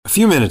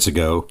few minutes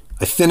ago,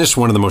 I finished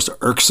one of the most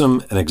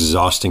irksome and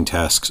exhausting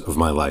tasks of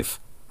my life.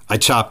 I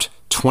chopped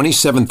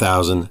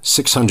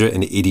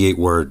 27,688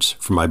 words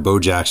from my Bo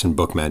Jackson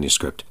book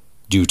manuscript,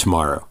 due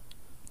tomorrow.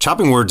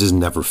 Chopping words is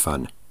never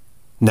fun.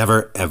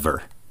 Never,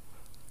 ever.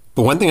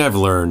 But one thing I've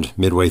learned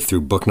midway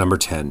through book number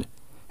 10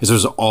 is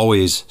there's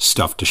always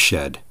stuff to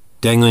shed.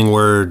 Dangling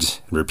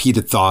words and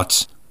repeated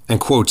thoughts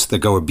and quotes that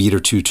go a beat or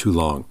two too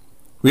long.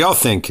 We all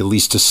think, at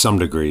least to some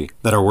degree,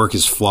 that our work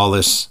is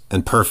flawless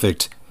and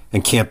perfect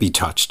and can't be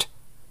touched.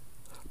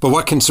 But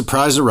what can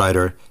surprise a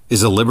writer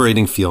is a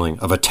liberating feeling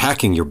of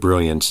attacking your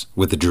brilliance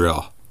with a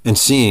drill and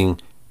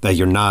seeing that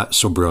you're not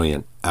so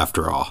brilliant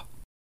after all.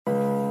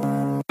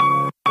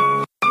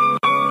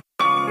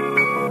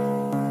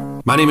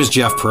 My name is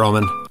Jeff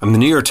Pearlman. I'm the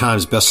New York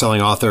Times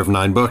bestselling author of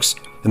 9 books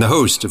and the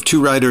host of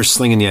Two Writers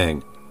Sling and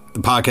Yang,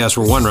 the podcast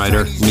where one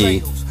writer,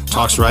 me,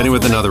 talks writing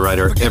with another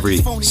writer every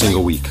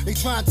single week.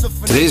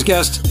 Today's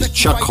guest is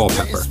Chuck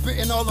Culpepper,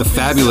 the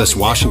fabulous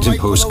Washington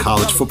Post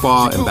college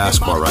football and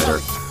basketball writer,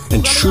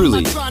 and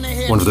truly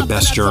one of the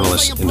best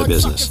journalists in the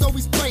business.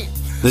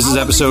 This is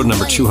episode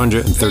number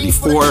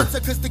 234.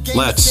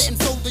 Let's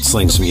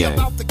sling some yang.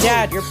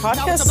 Dad, your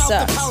podcast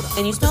sucks,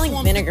 and you smell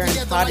like vinegar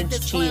and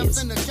cottage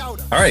cheese.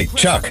 All right,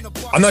 Chuck,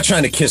 I'm not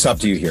trying to kiss up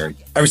to you here.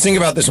 I was thinking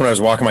about this when I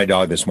was walking my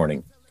dog this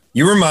morning.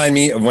 You remind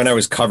me of when I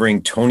was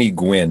covering Tony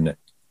Gwynn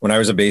when I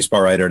was a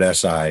baseball writer at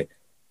SI,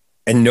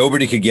 and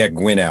nobody could get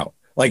Gwynn out.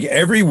 Like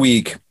every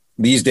week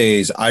these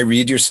days, I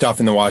read your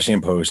stuff in the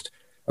Washington Post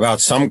about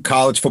some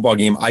college football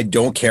game I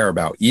don't care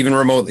about, even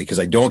remotely, because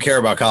I don't care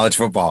about college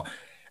football.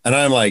 And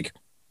I'm like,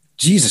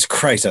 Jesus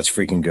Christ, that's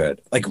freaking good.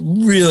 Like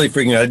really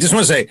freaking good. I just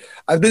want to say,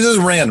 this is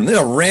random. This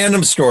is a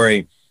random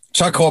story.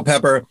 Chuck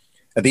Culpepper,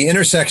 at the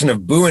intersection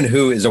of boo and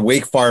who, is a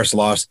Wake Forest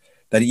loss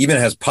that even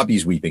has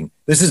puppies weeping.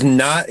 This is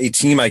not a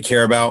team I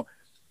care about.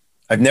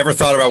 I've never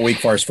thought about Wake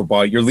Forest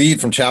football. Your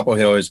lead from Chapel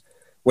Hill is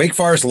Wake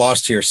Forest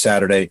lost here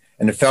Saturday,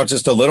 and it felt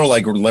just a little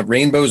like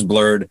rainbows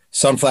blurred,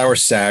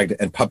 sunflowers sagged,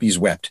 and puppies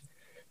wept.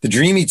 The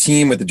dreamy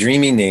team with the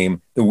dreamy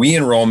name, the wee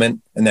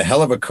enrollment, and the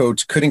hell of a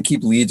coach couldn't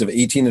keep leads of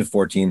 18 and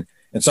 14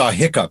 and saw a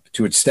hiccup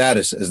to its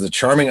status as the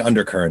charming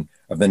undercurrent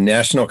of the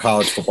national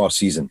college football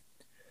season.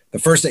 The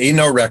first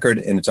 8-0 record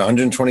in its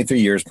 123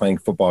 years playing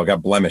football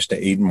got blemished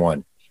to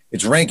 8-1.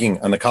 Its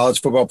ranking on the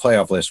college football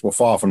playoff list will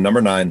fall from number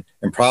 9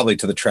 and probably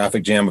to the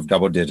traffic jam of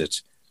double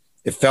digits.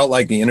 It felt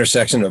like the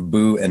intersection of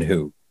boo and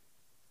who.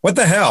 What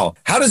the hell?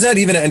 How does that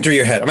even enter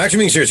your head? I'm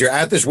actually being serious. You're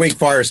at this Wake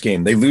Forest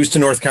game. They lose to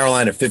North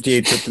Carolina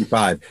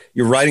 58-55.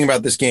 You're writing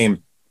about this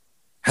game.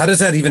 How does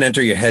that even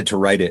enter your head to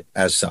write it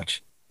as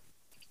such?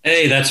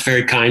 A, that's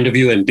very kind of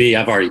you. And B,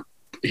 I've already,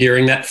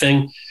 hearing that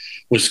thing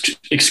was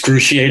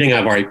excruciating.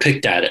 I've already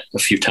picked at it a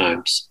few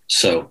times.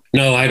 So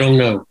no, I don't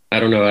know.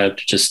 I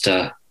just,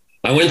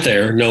 I went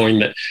there knowing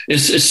that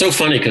it's so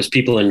funny because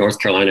people in North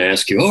Carolina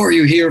ask you, are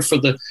you here for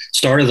the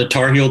start of the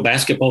Tar Heel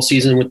basketball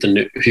season with the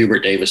new Hubert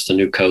Davis, the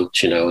new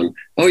coach, and,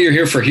 you're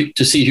here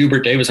to see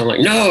Hubert Davis. I'm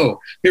like,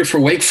 no, here for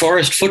Wake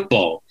Forest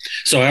football.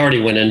 So I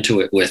already went into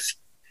it with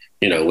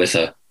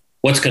a,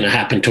 what's going to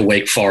happen to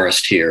Wake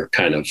Forest here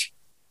kind of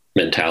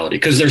mentality.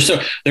 Cause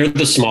they're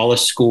the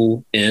smallest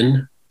school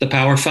in the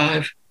Power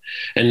Five.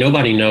 And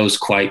nobody knows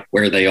quite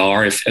where they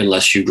are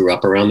unless you grew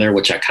up around there,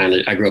 which I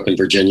grew up in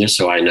Virginia,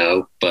 so I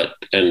know, but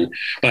I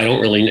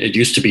don't really, it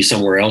used to be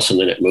somewhere else and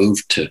then it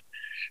moved to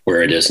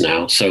where it is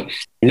now. So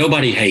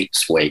nobody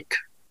hates Wake,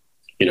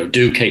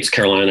 Duke hates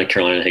Carolina,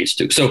 Carolina hates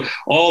Duke. So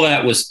all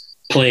that was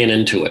playing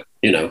into it,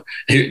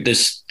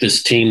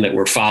 this team that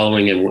we're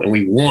following and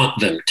we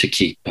want them to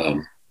keep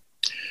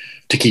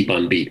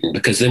unbeaten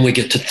because then we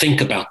get to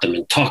think about them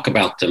and talk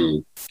about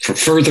them for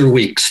further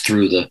weeks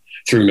through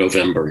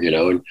November,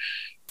 and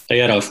they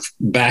had a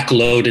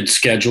backloaded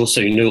schedule.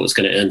 So you knew it was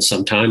going to end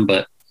sometime,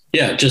 but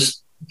yeah,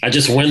 I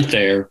just went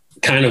there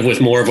kind of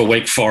with more of a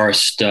Wake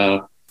Forest,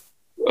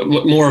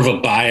 more of a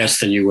bias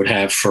than you would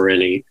have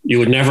you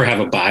would never have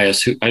a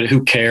bias.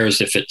 Who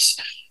cares if it's,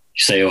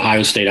 say,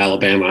 Ohio State,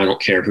 Alabama? I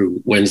don't care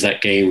who wins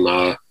that game.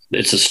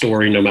 It's a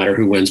story no matter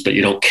who wins, but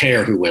you don't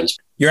care who wins.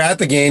 You're at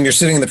the game. You're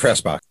sitting in the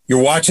press box.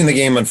 You're watching the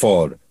game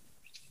unfold.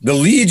 The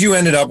lead you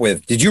ended up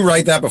with, did you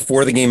write that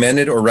before the game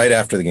ended or right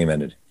after the game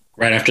ended?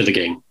 Right after the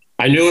game.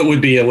 I knew it would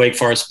be a Wake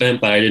Forest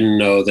event, but I didn't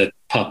know that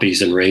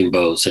puppies and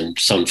rainbows and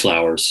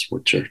sunflowers,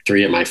 which are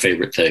 3 of my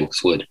favorite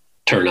things, would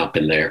turn up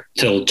in there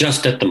till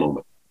just at the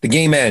moment. The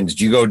game ends.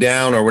 Do you go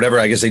down or whatever?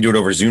 I guess they do it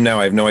over Zoom now.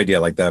 I have no idea.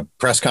 Like the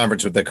press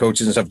conference with the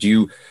coaches and stuff. Do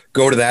you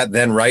go to that,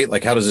 then write?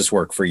 Like, how does this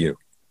work for you?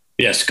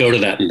 Yes, go to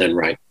that and then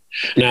write.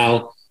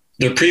 Now,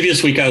 the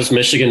previous week I was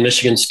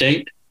Michigan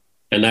State.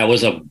 And that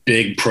was a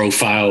big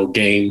profile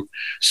game.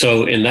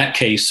 So in that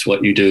case,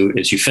 what you do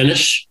is you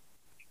finish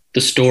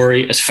the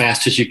story as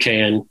fast as you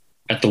can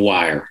at the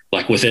wire,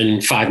 like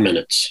within 5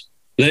 minutes.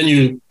 Then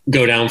you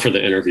go down for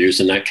the interviews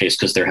in that case,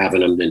 because they're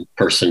having them in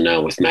person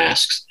now with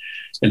masks.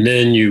 And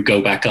then you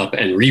go back up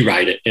and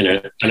rewrite it in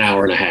an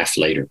hour and a half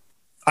later.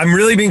 I'm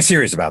really being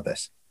serious about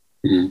this.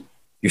 Mm-hmm.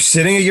 You're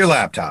sitting at your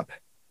laptop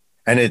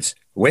and it's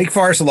Wake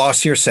Forest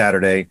lost here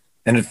Saturday.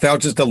 And it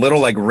felt just a little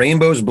like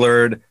rainbows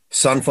blurred,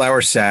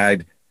 sunflower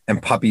sagged,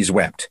 and puppies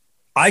wept.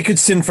 I could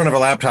sit in front of a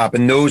laptop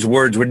and those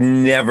words would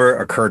never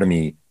occur to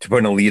me to put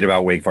in a lead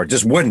about Wake Forest.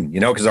 Just wouldn't,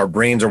 because our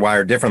brains are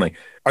wired differently.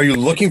 Are you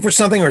looking for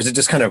something or is it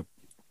just kind of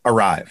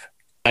arrive?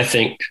 I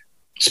think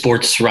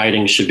sports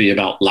writing should be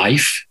about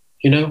life.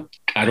 I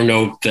don't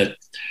know that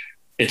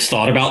it's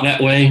thought about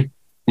that way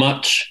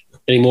much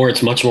anymore.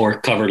 It's much more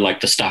covered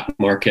like the stock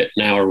market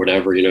now or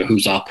whatever,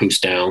 who's up, who's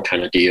down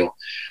kind of deal.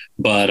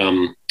 But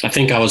I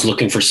think I was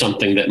looking for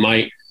something that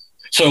might.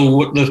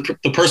 So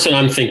the person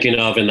I'm thinking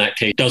of in that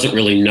case doesn't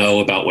really know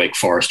about Wake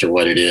Forest or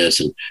what it is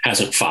and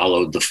hasn't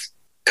followed the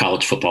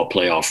college football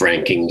playoff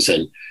rankings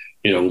and,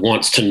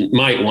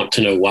 might want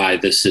to know why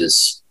this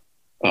is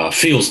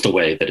feels the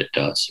way that it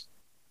does.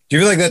 Do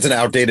you feel like that's an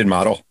outdated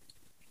model?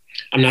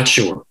 I'm not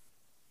sure.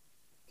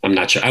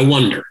 I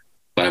wonder,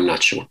 but I'm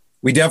not sure.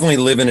 We definitely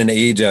live in an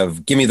age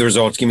of give me the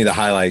results, give me the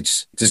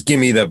highlights, just give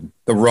me the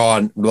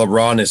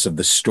rawness of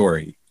the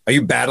story. Are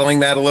you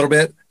battling that a little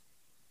bit?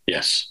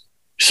 Yes.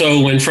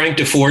 So when Frank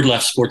DeFord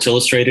left Sports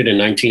Illustrated in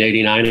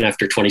 1989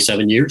 after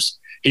 27 years,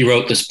 he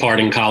wrote this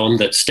parting column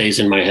that stays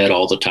in my head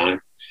all the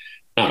time.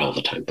 Not all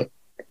the time, but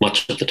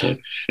much of the time.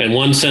 And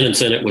one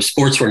sentence in it was,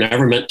 sports were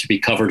never meant to be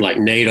covered like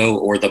NATO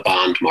or the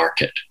bond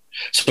market.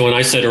 So when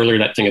I said earlier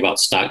that thing about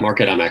stock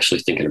market, I'm actually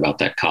thinking about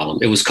that column.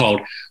 It was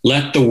called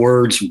Let the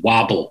Words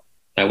Wobble.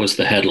 That was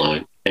the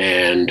headline.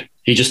 And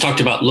he just talked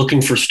about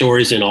looking for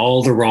stories in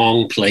all the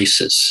wrong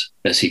places,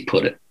 as he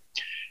put it.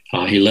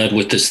 He led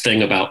with this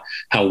thing about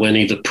how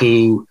Winnie the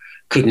Pooh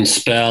couldn't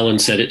spell and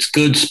said it's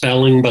good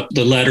spelling, but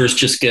the letters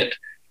just get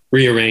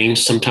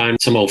rearranged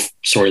sometimes, some old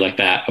story like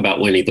that about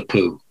Winnie the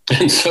Pooh.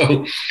 And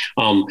so,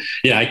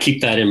 I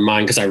keep that in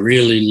mind because I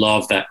really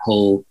love that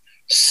whole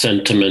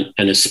sentiment.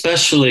 And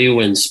especially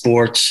when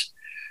sports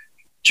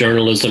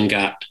journalism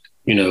got,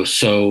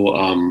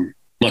 so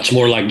much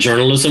more like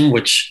journalism,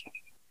 which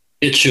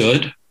it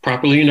should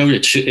properly,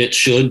 it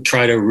should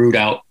try to root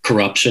out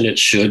corruption. It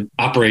should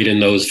operate in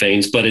those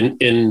veins. But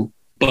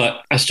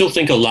but I still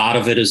think a lot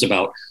of it is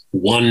about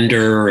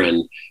wonder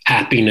and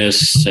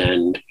happiness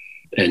and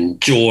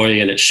joy.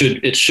 And it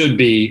should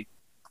be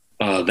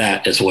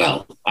that as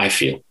well, I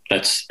feel.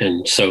 That's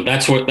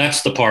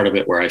the part of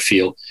it where I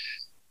feel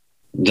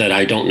that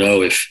I don't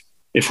know if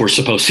we're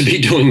supposed to be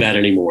doing that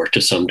anymore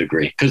to some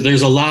degree, because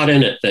there's a lot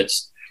in it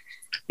that's,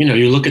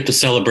 you look at the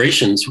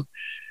celebrations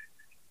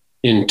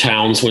in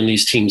towns when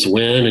these teams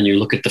win, and you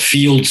look at the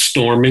field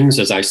stormings,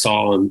 as I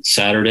saw on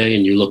Saturday,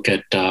 and you look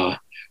at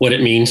what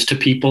it means to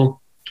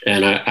people.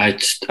 And I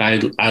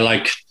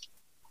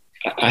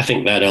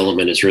think that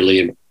element is really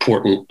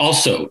important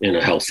also in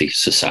a healthy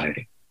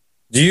society.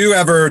 Do you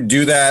ever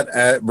do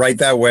that right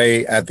that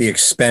way at the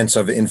expense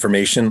of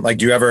information?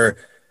 Like, are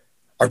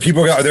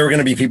there going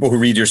to be people who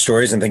read your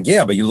stories and think,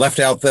 yeah, but you left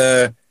out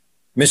the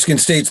Michigan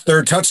State's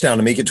third touchdown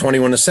to make it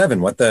 21-7.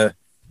 What the?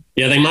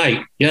 Yeah, they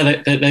might.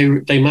 Yeah,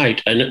 they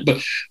might.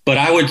 But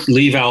I would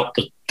leave out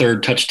the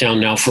third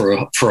touchdown now for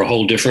a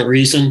whole different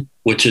reason,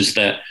 which is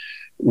that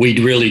we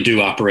really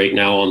do operate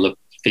now on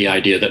the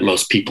idea that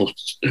most people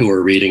who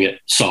are reading it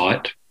saw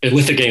it. And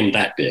with a game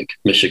that big,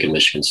 Michigan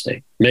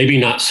State, maybe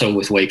not so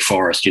with Wake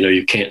Forest.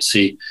 You can't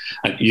see.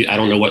 I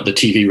don't know what the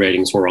TV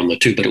ratings were on the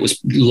two, but it was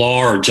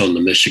large on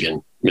the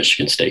Michigan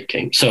State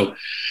game. So,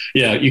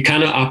 yeah, you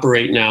kind of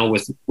operate now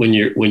with when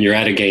you're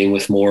at a game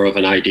with more of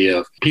an idea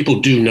of people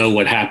do know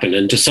what happened,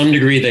 and to some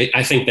degree,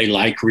 I think they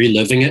like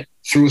reliving it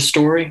through a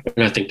story,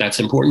 and I think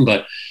that's important.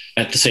 But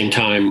at the same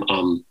time,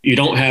 you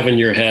don't have in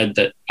your head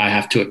that I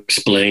have to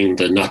explain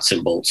the nuts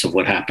and bolts of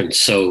what happened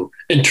so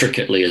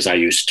intricately as I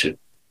used to.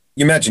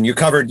 You mentioned you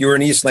were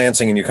in East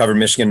Lansing and you covered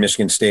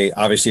Michigan State,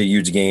 obviously a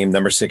huge game,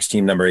 number 6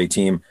 team, number 8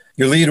 team.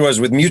 Your lead was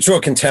with mutual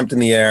contempt in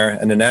the air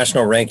and the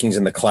national rankings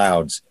in the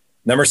clouds.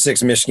 Number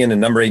 6 Michigan and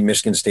number 8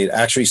 Michigan State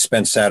actually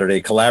spent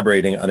Saturday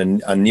collaborating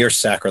on a near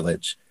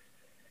sacrilege.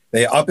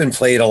 They up and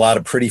played a lot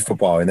of pretty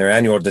football in their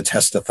annual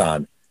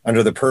detestathon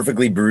under the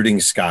perfectly brooding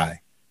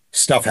sky.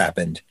 Stuff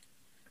happened.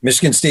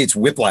 Michigan State's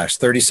whiplash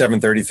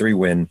 37-33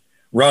 win,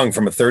 wrung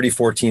from a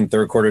 30-14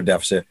 third quarter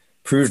deficit,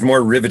 proved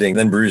more riveting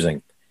than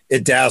bruising.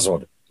 It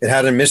dazzled. It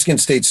had a Michigan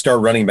State star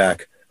running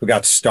back who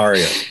got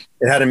starrier.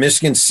 It had a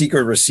Michigan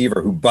secret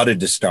receiver who butted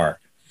to star.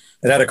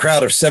 It had a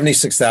crowd of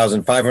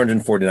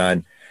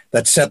 76,549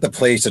 that set the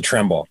place a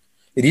tremble.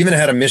 It even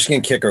had a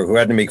Michigan kicker who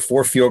had to make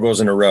 4 field goals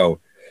in a row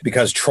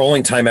because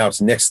trolling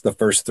timeouts nixed the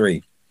first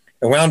 3.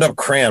 It wound up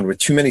crammed with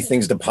too many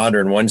things to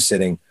ponder in one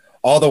sitting,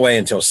 all the way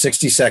until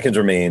 60 seconds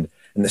remained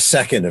and the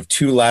second of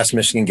 2 last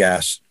Michigan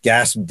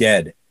gasped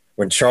dead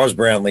when Charles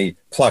Brantley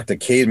plucked a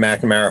Cade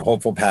McNamara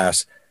hopeful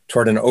pass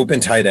toward an open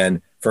tight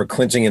end for a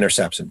clinching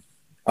interception.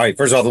 All right,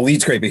 first of all, the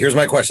lead's great, but here's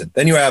my question.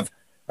 Then you have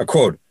a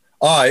quote.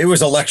 It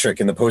was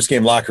electric in the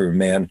post-game locker room,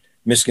 man.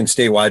 Michigan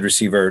State wide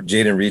receiver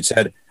Jaden Reed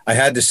said, I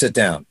had to sit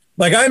down.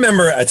 Like, I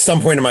remember at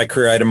some point in my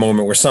career, I had a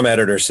moment where some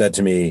editor said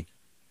to me,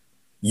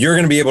 you're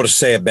going to be able to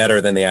say it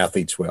better than the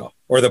athletes will,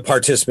 or the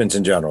participants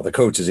in general, the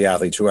coaches, the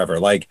athletes, whoever.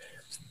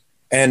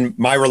 And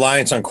my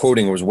reliance on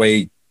quoting was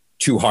way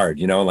too hard,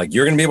 you're going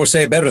to be able to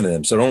say it better than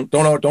them. So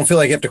don't feel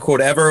like you have to quote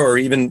ever or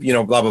even,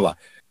 blah, blah, blah.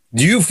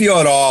 Do you feel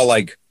at all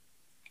like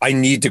I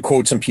need to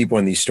quote some people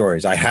in these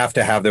stories? I have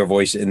to have their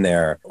voice in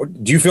there. Or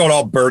do you feel at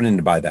all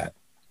burdened by that?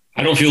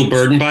 I don't feel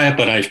burdened by it,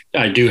 but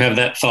I do have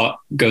that thought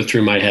go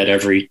through my head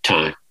every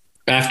time.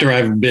 After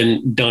I've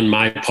done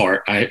my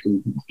part,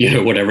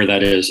 whatever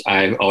that is,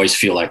 I always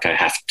feel like I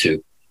have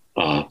to.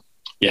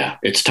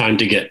 It's time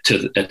to get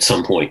at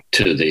some point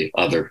to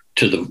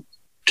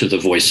the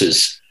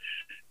voices,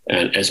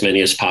 and as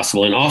many as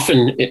possible. And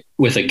often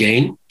with a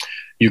game,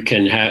 you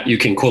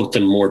can quote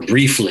them more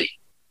briefly,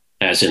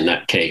 as in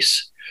that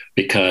case,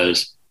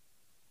 because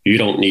you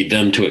don't need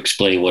them to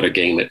explain what a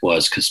game it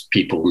was, because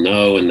people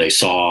know and they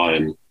saw,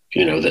 and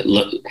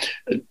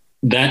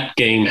that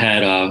game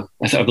had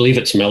I believe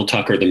it's Mel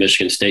Tucker, the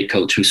Michigan State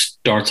coach, who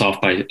starts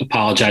off by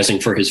apologizing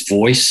for his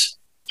voice,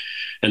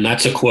 and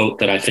that's a quote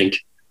that I think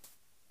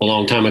a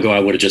long time ago I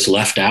would have just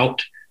left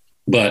out,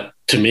 but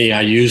to me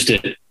I used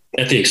it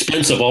at the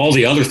expense of all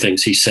the other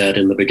things he said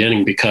in the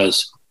beginning,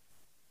 because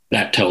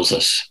that tells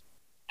us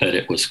that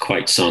it was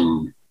quite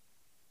some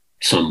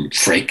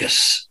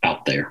fracas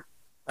out there.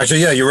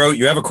 Actually, yeah,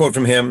 you have a quote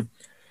from him.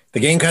 The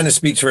game kind of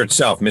speaks for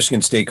itself.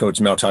 Michigan State coach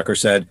Mel Tucker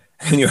said,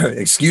 and you wrote,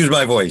 excuse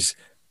my voice.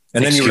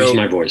 And then you wrote,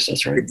 my voice,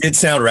 that's right. It did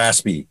sound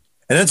raspy.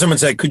 And then someone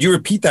said, could you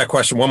repeat that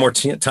question one more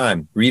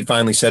time? Reed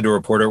finally said to a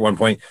reporter at one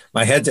point,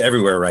 my head's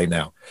everywhere right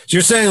now. So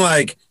you're saying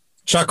like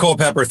Chuck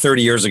Culpepper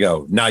 30 years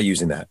ago, not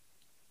using that?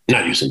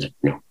 Not using it,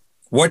 no.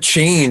 What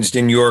changed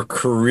in your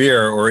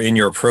career or in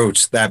your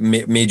approach that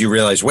made you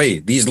realize,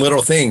 wait, these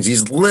little things,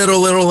 these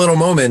little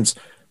moments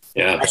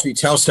actually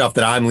tell stuff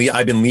that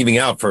I've been leaving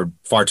out for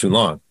far too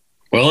long?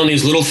 Well, and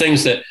these little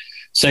things that,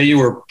 say you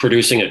were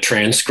producing a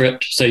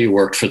transcript, say you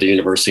worked for the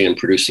university and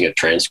producing a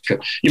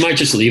transcript, you might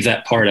just leave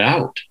that part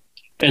out.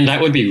 And that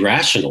would be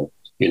rational,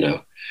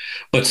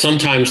 But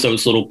sometimes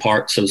those little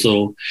parts,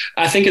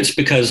 I think it's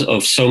because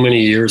of so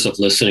many years of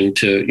listening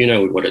to,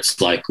 what it's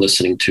like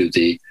listening to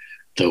the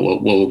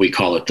what would we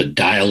call it, the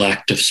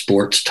dialect of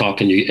sports talk.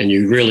 And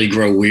you really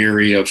grow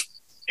weary of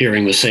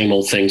hearing the same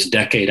old things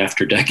decade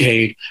after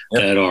decade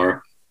that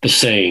are the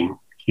same,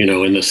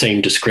 in the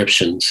same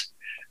descriptions.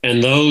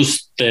 And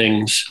those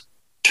things,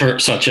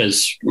 such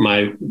as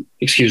my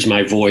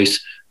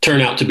voice,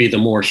 turn out to be the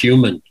more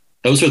human.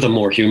 Those are the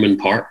more human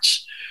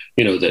parts,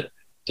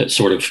 that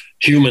sort of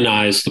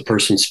humanize the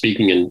person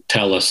speaking and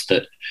tell us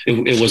that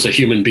it was a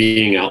human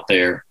being out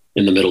there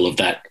in the middle of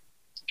that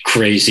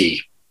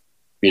crazy,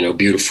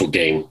 beautiful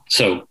game.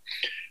 So,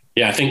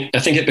 yeah, I think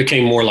it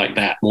became more like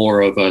that,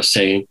 more of a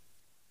saying,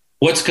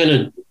 what's going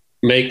to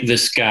make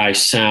this guy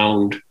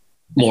sound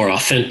more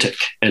authentic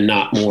and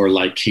not more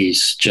like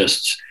he's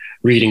just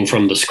reading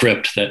from the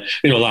script that,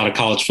 a lot of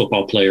college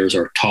football players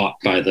are taught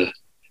by the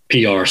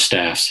PR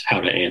staffs how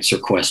to answer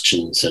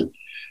questions. And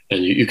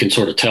you can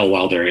sort of tell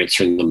while they're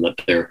answering them that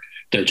they're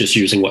just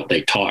using what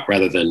they taught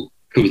rather than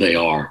who they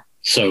are.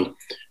 So,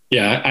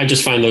 yeah, I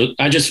just find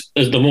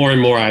the more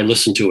and more I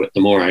listened to it,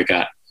 the more I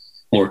got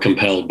more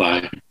compelled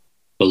by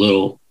the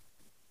little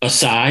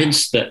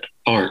asides that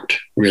aren't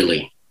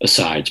really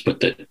asides, but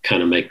that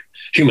kind of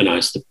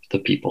humanize the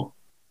people.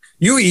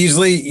 You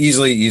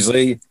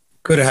easily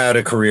could have had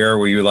a career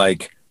where you're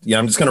like, yeah,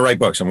 I'm just going to write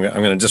books. I'm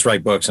going to just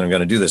write books and I'm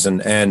going to do this.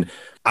 And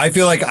I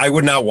feel like I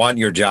would not want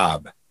your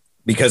job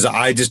because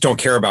I just don't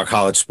care about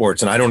college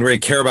sports and I don't really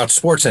care about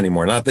sports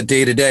anymore, not the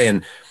day to day.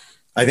 And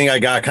I think I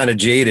got kind of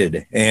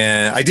jaded,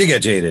 and I did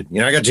get jaded.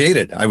 I got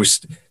jaded. I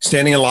was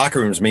standing in locker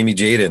rooms made me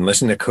jaded, and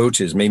listening to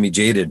coaches made me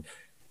jaded,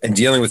 and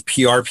dealing with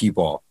PR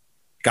people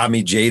got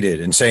me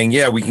jaded, and saying,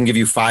 yeah, we can give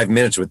you 5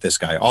 minutes with this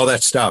guy. All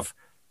that stuff,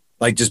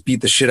 like, just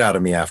beat the shit out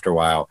of me after a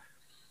while.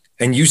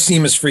 And you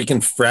seem as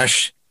freaking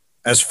fresh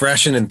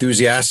and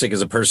enthusiastic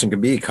as a person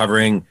could be,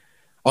 covering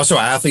also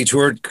athletes who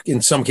are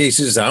in some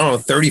cases,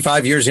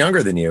 35 years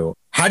younger than you.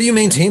 How do you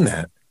maintain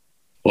that?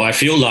 Well, I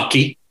feel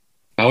lucky.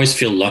 I always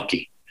feel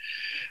lucky.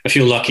 I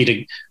feel lucky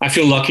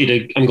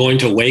to, I'm going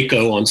to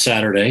Waco on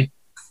Saturday,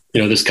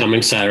 this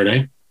coming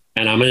Saturday,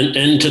 and I'm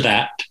into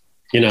that,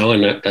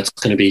 and that's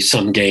going to be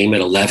some game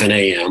at 11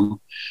 a.m.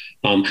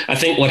 I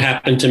think what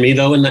happened to me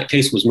though, in that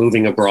case, was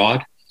moving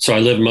abroad. So I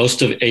lived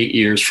most of 8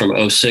 years from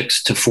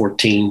 2006 to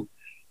 2014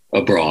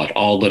 abroad,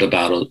 all but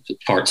about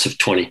parts of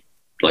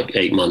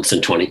 8 months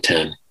in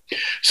 2010.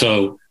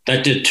 So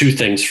that did two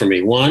things for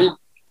me. One,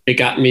 it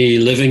got me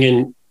living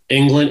in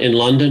England, in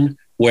London,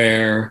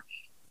 where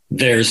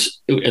there's,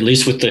 at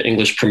least with the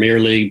English Premier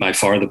League, by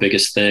far the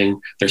biggest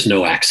thing, there's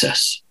no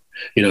access.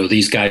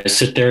 These guys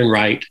sit there and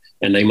write,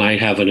 and they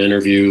might have an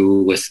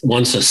interview with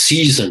once a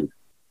season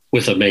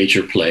with a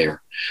major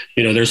player.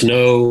 There's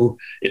no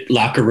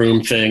locker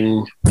room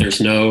thing.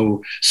 There's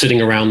no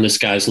sitting around this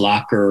guy's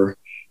locker.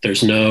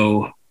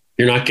 You're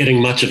not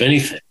getting much of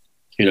anything,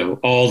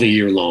 all the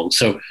year long.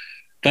 So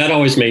that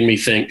always made me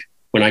think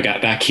when I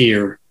got back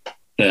here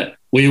that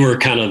we were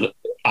kind of the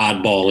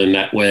oddball in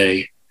that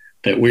way,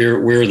 that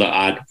we're the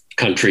odd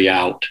country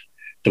out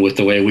with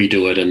the way we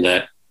do it. And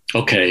that,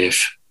 okay,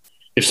 if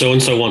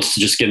so-and-so wants to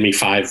just give me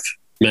 5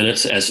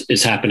 minutes, as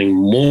is happening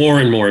more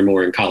and more and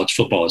more in college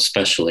football,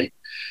 especially,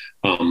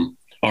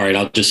 all right,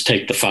 I'll just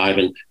take the 5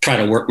 and try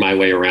to work my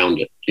way around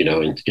it,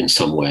 in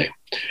some way.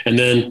 And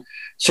then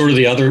sort of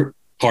the other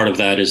part of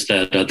that is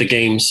that the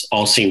games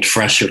all seemed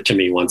fresher to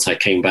me once I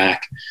came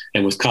back.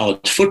 And with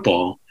college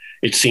football,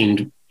 it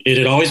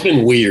had always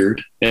been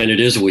weird, and it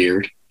is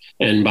weird.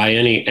 And by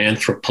any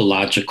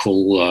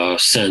anthropological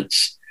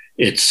sense,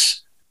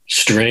 it's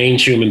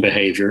strange human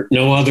behavior.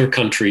 No other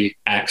country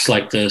acts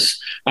like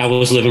this. I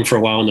was living for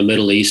a while in the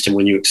Middle East, and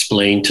when you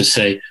explain to,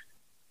 say,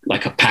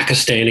 like a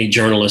Pakistani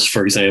journalist,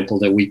 for example,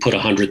 that we put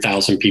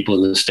 100,000 people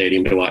in the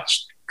stadium to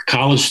watch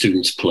college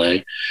students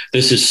play,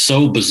 this is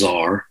so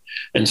bizarre.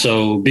 And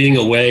so being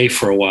away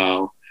for a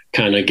while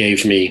kind of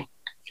gave me,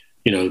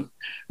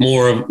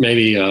 more of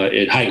maybe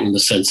it heightened the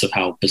sense of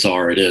how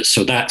bizarre it is.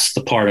 So that's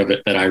the part of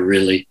it that I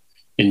really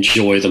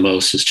enjoy the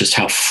most, is just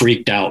how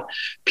freaked out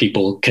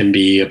people can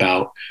be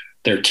about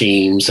their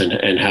teams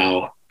and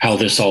how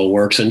this all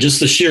works. And just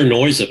the sheer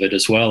noise of it,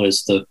 as well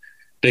as the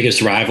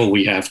biggest rival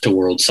we have to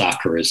world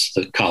soccer is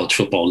the college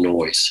football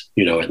noise,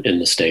 in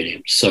the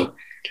stadium. So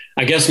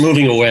I guess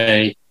moving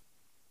away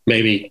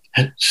maybe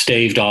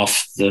staved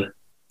off the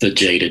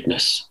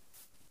jadedness.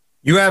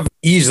 You have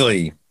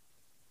easily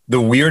the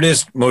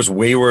weirdest, most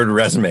wayward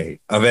resume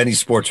of any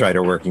sports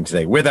writer working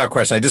today, without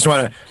question.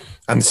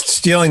 I'm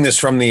stealing this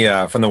from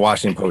the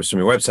Washington Post, from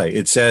your website.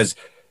 It says,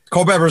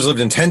 Culpepper's lived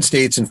in 10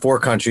 states and 4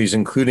 countries,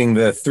 including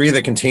the 3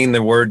 that contain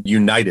the word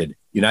United: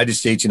 United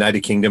States,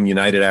 United Kingdom,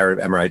 United Arab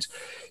Emirates.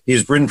 He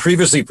has written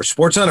previously for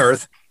Sports on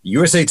Earth,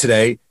 USA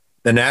Today,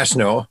 The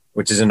National,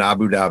 which is in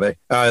Abu Dhabi,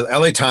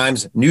 LA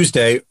Times,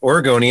 Newsday,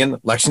 Oregonian,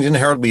 Lexington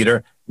Herald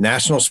Leader,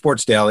 National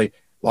Sports Daily,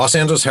 Los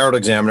Angeles Herald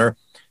Examiner,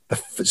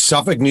 the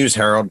Suffolk News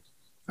Herald,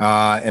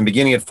 and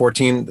beginning at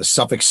 14, the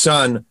Suffolk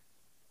Sun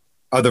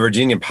of the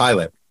Virginian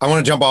Pilot. I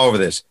want to jump all over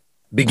this.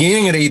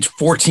 Beginning at age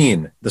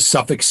 14, the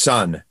Suffolk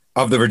Sun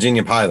of the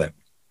Virginian Pilot.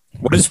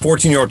 What is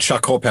 14-year-old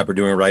Chuck Culpepper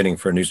doing writing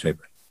for a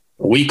newspaper?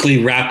 A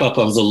weekly wrap-up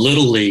of the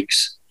little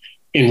leagues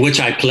in which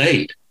I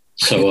played.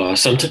 So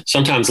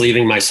sometimes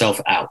leaving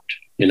myself out,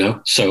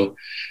 So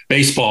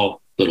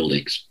baseball, little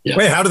leagues. Yeah.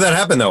 Wait, how did that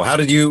happen, though? How'd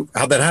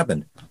that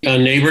happen? A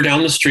neighbor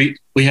down the street.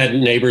 We had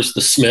neighbors,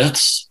 the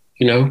Smiths,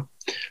 the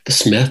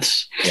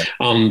Smiths. Yeah.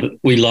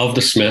 We love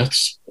the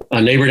Smiths.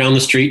 A neighbor down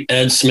the street,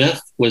 Ed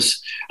Smith,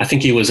 I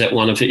think he was at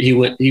one of it. He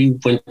went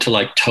to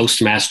like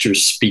Toastmasters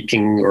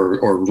speaking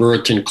or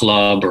Ruritan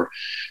Club or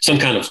some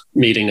kind of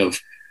meeting of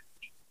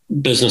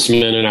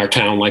businessmen in our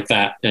town like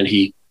that. And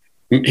he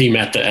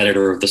met the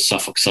editor of the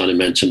Suffolk Sun and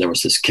mentioned there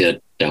was this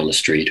kid down the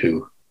street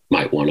who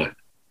might want to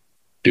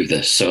do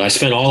this. So I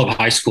spent all of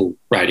high school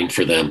writing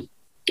for them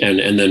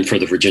and then for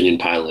the Virginian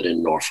Pilot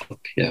in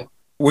Norfolk. Yeah.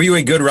 Were you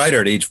a good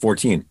writer at age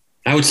 14?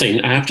 I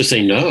have to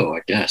say no,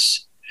 I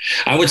guess.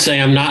 I would say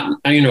I'm not,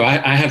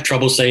 I have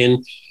trouble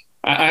saying,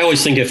 I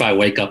always think if I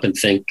wake up and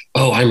think,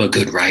 oh, I'm a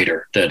good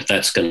writer,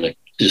 that's going to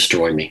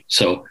destroy me.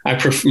 So I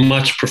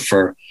much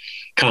prefer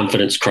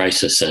confidence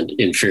crisis and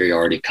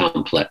inferiority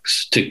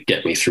complex to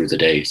get me through the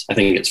days. I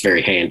think it's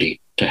very handy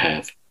to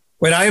have.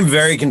 When I am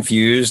very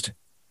confused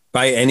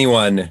by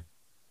anyone,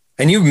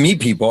 and you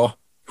meet people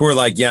who are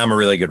like, yeah, I'm a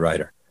really good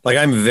writer. Like,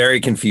 I'm very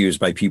confused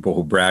by people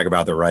who brag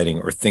about their writing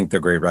or think they're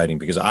great writing,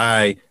 because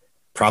I,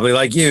 probably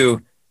like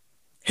you,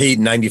 hate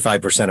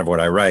 95% of what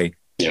I write.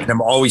 Yeah. And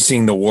I'm always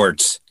seeing the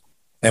warts.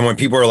 And when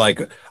people are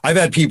like, I've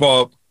had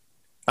people,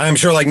 I'm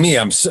sure like me,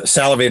 I'm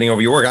salivating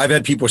over your work. I've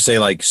had people say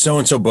like,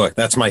 so-and-so book,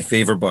 that's my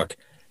favorite book.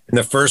 And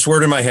the first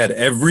word in my head,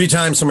 every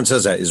time someone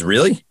says that, is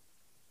really?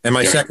 And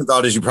my second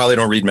thought is, you probably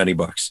don't read many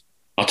books.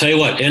 I'll tell you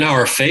what, in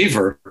our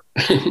favor,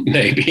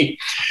 maybe,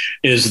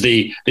 is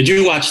did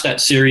you watch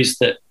that series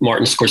that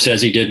Martin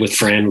Scorsese did with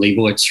Fran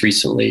Lebowitz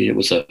recently?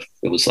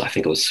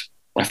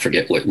 I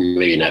forget what,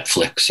 maybe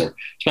Netflix, or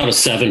it's about a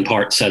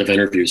 7-part set of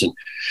interviews. And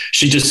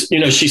she just,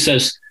 she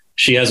says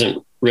she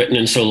hasn't written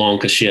in so long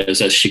because she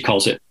has, as she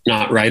calls it,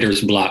 not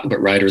writer's block,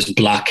 but writer's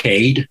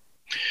blockade.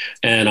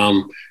 And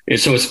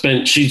so it's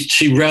been,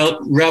 she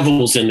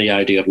revels in the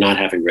idea of not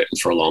having written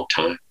for a long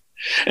time.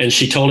 And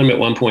she told him at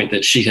one point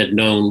that she had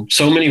known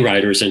so many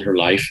writers in her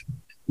life,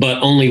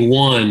 but only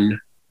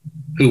one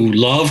who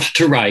loved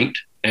to write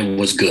and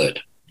was good.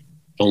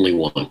 Only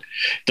one.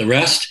 The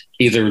rest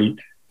either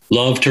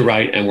loved to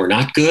write and were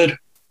not good,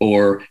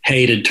 or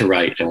hated to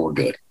write and were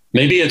good.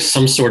 Maybe it's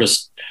some sort of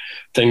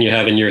thing you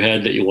have in your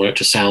head that you want it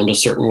to sound a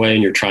certain way,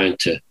 and you're trying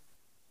to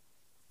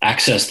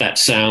access that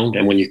sound.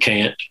 And when you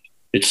can't,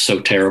 it's so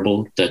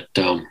terrible that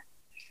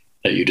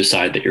you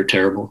decide that you're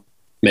terrible.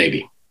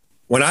 Maybe.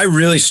 When I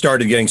really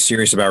started getting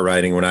serious about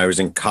writing, when I was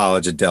in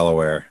college at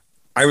Delaware,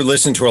 I would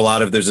listen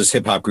to there's this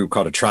hip hop group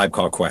called A Tribe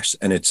Called Quest,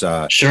 and it's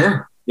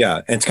sure. Yeah.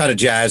 And it's kind of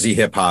jazzy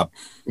hip hop.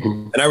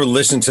 Mm-hmm. And I would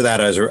listen to that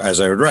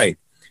as I would write.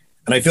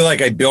 And I feel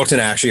like I built in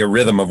actually a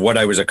rhythm of what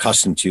I was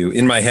accustomed to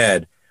in my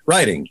head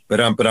writing. Like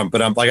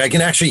I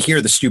can actually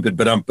hear the stupid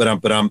quote,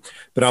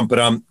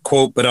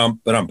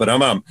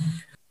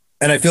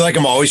 and I feel like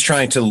I'm always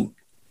trying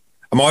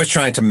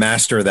to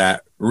master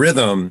that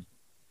rhythm,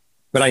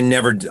 but I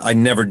never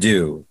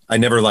do. I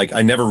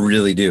never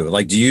really do.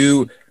 Like, do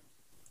you,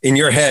 in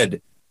your head,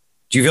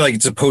 Do you feel like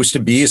it's supposed to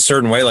be a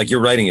certain way? Like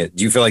you're writing it.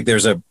 Do you feel like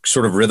there's a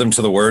sort of rhythm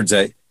to the words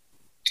that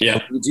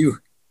you?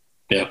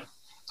 Yeah.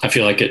 I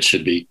feel like it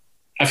should be.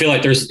 I feel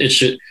like there's a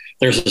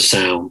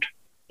sound,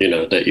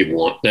 that you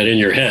want, that in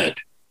your head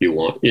you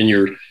want, in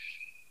your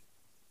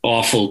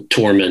awful,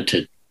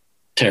 tormented,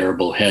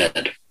 terrible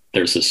head.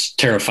 There's this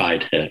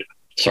terrified head.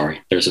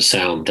 Sorry. There's a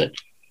sound that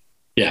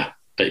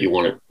you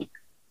want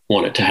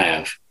it to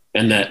have.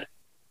 And that,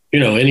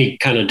 any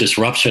kind of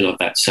disruption of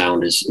that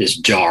sound is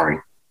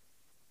jarring.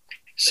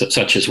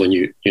 Such as when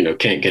you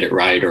can't get it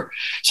right, or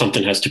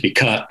something has to be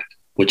cut,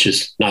 which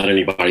is not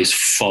anybody's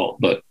fault,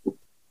 but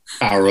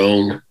our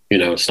own,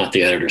 it's not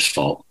the editor's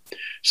fault.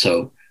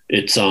 So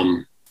it's,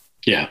 so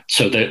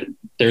that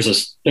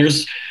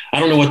there's I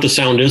don't know what the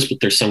sound is, but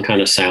there's some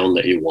kind of sound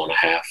that you want to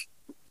have.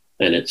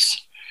 And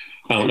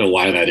I don't know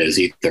why that is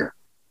either.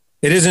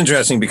 It is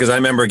interesting because I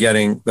remember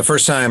getting the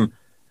first time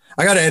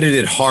I got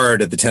edited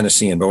hard at the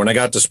Tennessean, but when I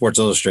got to Sports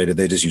Illustrated,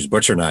 they just used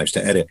butcher knives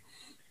to edit.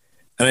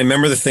 And I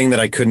remember the thing that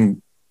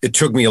it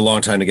took me a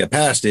long time to get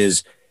past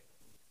is,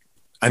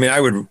 I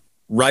would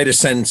write a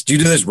sentence. Do you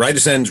do this? Write a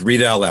sentence,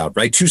 read it out loud.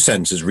 Write 2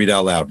 sentences, read it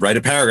out loud. Write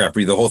a paragraph,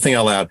 read the whole thing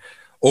out loud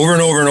over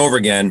and over and over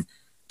again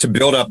to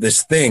build up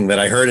this thing that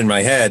I heard in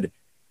my head.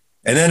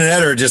 And then an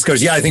editor just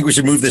goes, I think we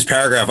should move this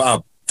paragraph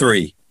up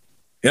 3.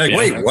 You're like,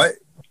 wait, what?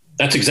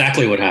 That's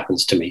exactly what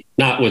happens to me.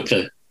 Not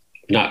the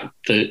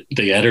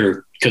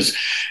editor, because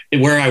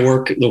where I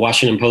work, the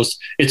Washington Post,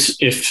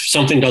 if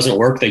something doesn't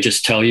work, they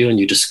just tell you and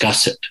you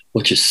discuss it,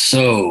 which is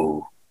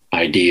so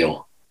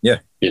ideal. Yeah.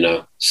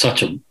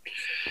 Such a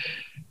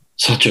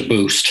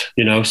boost,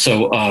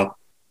 So, I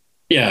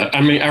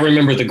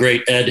remember the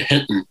great Ed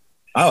Hinton.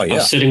 Oh yeah. I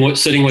was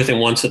sitting with him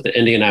once at the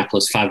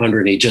Indianapolis 500,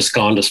 and he'd just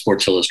gone to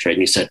Sports Illustrated,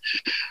 and he said,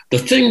 the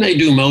thing they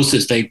do most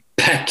is they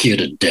peck you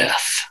to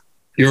death.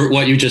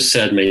 What you just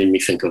said made me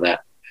think of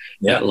that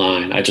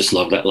line. I just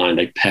love that line.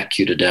 They peck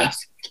you to death.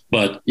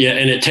 But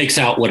and it takes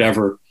out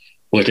whatever,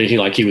 like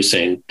he was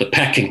saying, the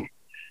pecking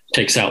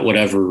takes out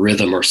whatever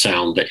rhythm or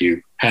sound that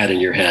you had in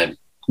your head.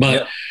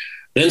 But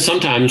then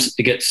sometimes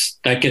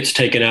that gets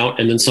taken out,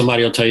 and then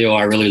somebody will tell you,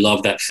 I really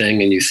love that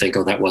thing. And you think,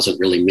 that wasn't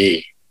really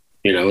me.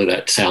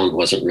 That sound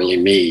wasn't really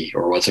me,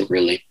 or wasn't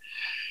really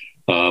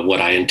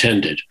what I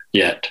intended.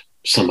 Yet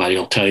somebody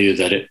will tell you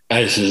that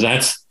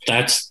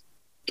that's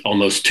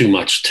almost too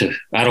much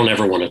I don't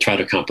ever want to try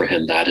to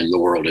comprehend that. And the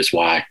world is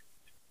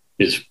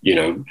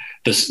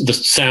the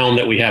sound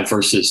that we have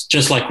versus,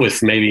 just like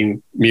with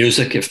maybe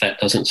music, if that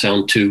doesn't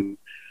sound too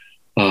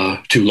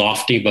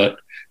lofty, but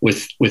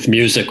with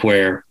music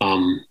where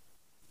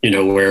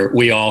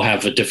we all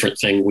have a different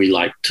thing we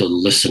like to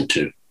listen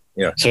to.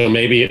 Yeah. So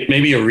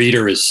maybe a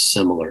reader is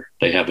similar.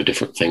 They have a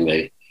different thing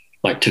they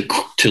like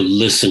to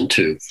listen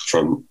to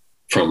from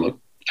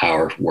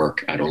our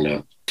work. I don't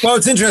know. Well,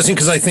 it's interesting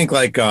because I think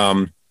like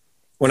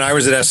when I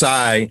was at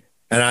SI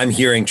and I'm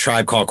hearing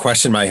Tribe Called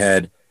Quest in my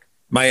head,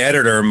 my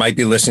editor might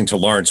be listening to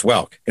Lawrence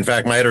Welk. In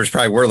fact, my editors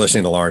probably were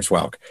listening to Lawrence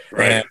Welk.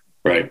 Right.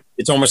 Right.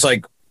 It's almost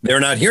like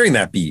they're not hearing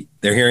that beat.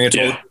 They're hearing a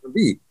totally different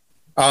beat.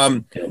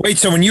 Wait,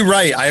 so when you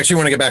write, I actually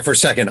want to get back for a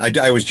second.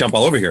 I always jump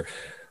all over here.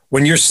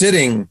 When you're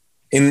sitting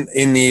in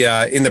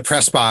the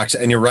press box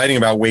and you're writing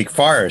about Wake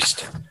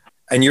Forest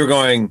and you're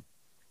going,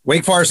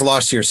 Wake Forest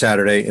lost here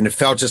Saturday, and it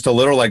felt just a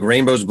little like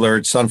rainbows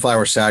blurred,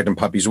 sunflowers sagged, and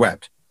puppies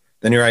wept.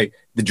 Then you're right.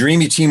 The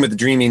dreamy team with the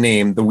dreamy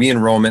name, the wee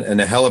enrollment, and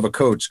a hell of a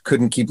coach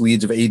couldn't keep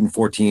leads of 8 and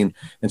 14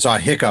 and saw a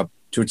hiccup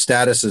to its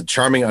status as a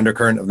charming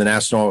undercurrent of the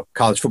national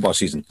college football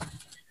season.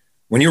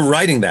 When you're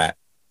writing that,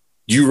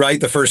 do you write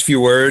the first few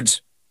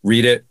words,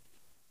 read it,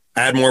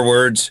 add more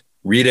words,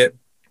 read it,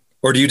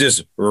 or do you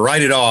just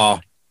write it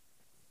all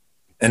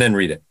and then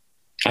read it?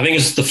 I think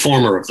it's the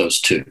former of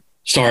those two.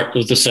 Start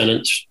with the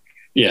sentence.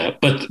 Yeah.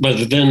 But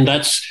then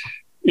that's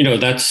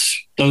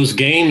those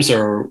games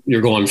you're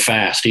going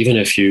fast. Even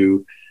if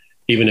you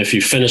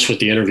finish with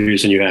the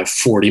interviews and you have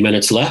 40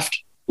 minutes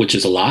left, which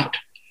is a lot,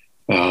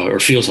 or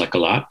feels like a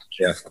lot.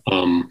 Yeah.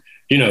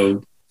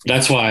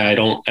 That's why I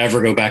don't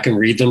ever go back and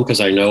read them,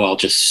 because I know I'll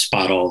just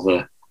spot all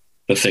the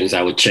things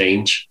I would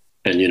change.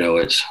 And,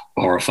 it's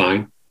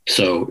horrifying.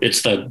 So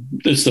it's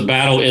the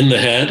battle in the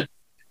head.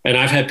 And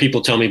I've had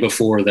people tell me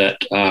before that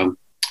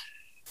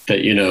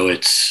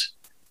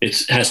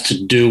it has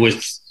to do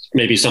with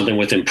maybe something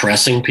with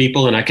impressing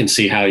people. And I can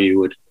see how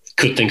you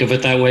could think of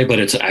it that way, but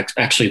it's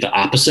actually the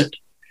opposite.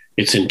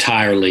 It's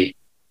entirely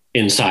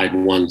inside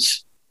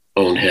one's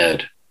own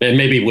head, and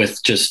maybe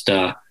with just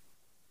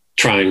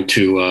trying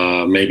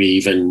to maybe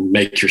even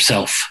make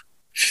yourself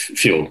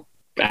feel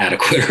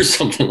adequate or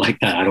something like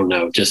that. I don't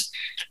know. Just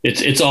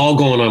it's all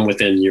going on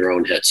within your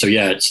own head. So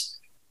yeah, it's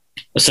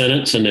a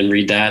sentence and then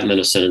read that, and then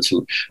a sentence.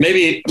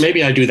 Maybe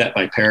I do that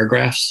by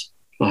paragraphs.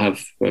 I'll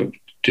have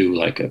do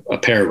like a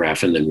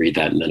paragraph and then read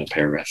that, and then a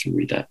paragraph and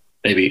read that.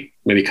 Maybe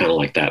kind of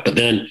like that. But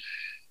then,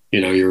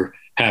 you're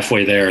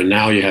halfway there, and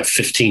now you have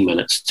 15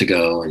 minutes to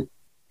go,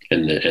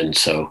 and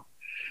so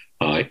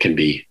it can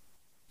be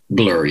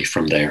blurry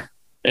from there.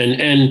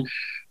 And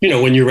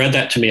when you read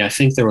that to me, I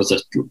think there was a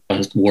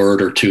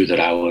word or two that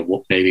I would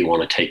maybe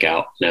want to take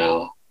out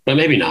now, but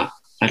maybe not.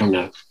 I don't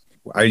know.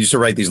 I used to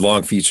write these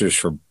long features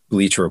for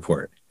Bleacher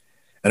Report.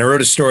 And I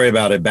wrote a story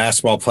about a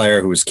basketball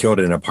player who was killed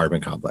in an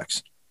apartment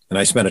complex. And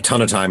I spent a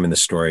ton of time in the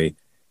story.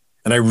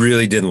 And I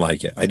really didn't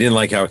like it. I didn't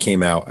like how it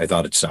came out. I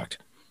thought it sucked.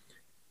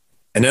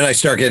 And then I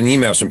start getting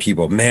emails from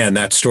people. Man,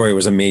 that story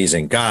was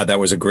amazing. God, that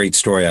was a great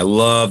story. I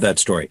love that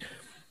story.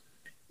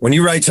 When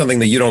you write something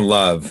that you don't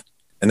love,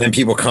 and then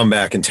people come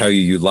back and tell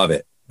you you love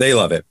it, they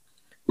love it.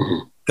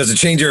 Mm-hmm. Does it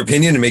change your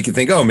opinion and make you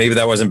think, oh, maybe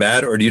that wasn't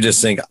bad? Or do you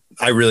just think,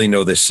 I really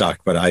know this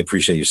sucked, but I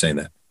appreciate you saying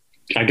that?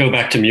 I go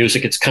back to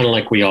music. It's kind of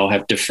like we all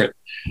have different,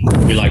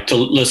 we like to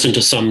listen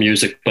to some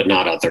music, but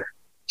not other.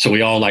 So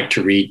we all like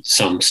to read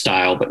some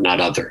style, but not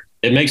other.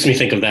 It makes me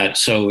think of that.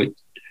 So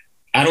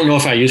I don't know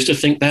if I used to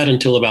think that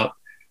until about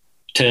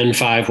 10,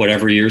 5,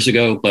 whatever years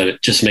ago, but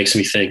it just makes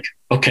me think,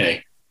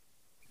 okay,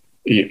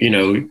 you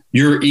know,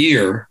 your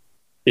ear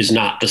is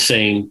not the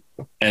same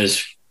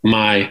as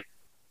my,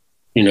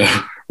 you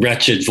know,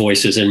 wretched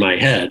voices in my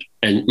head,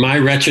 and my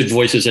wretched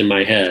voices in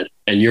my head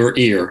and your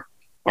ear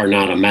are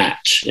not a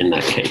match in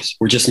that case.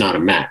 We're just not a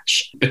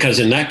match, because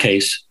in that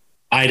case,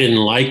 I didn't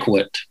like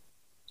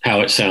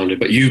how it sounded,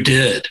 but you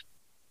did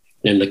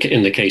in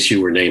the case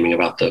you were naming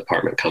about the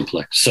apartment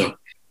complex. So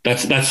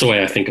that's the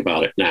way I think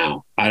about it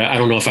now. I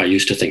don't know if I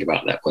used to think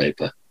about it that way,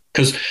 but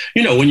because,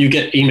 you know, when you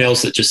get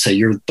emails that just say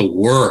you're the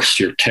worst,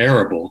 you're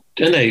terrible,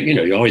 and they, you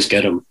know, you always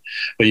get them,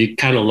 but you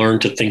kind of learn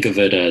to think of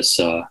it as,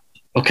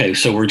 okay,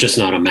 so we're just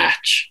not a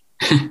match.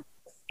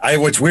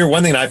 What's weird,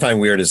 one thing I find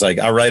weird is, like,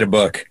 I'll write a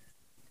book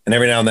and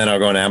every now and then I'll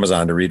go on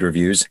Amazon to read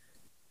reviews,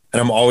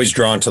 and I'm always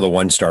drawn to the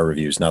 1-star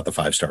reviews, not the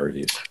 5-star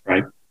reviews.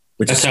 Right.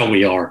 That's how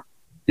we are.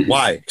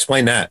 Why?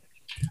 Explain that.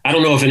 I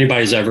don't know if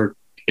anybody's ever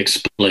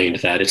explained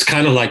that. It's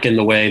kind of like in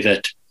the way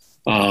that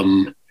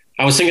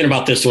I was thinking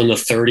about this when I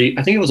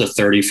think it was a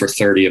 30 for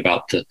 30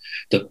 about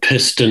the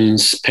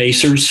Pistons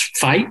Pacers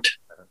fight.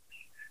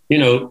 You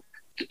know,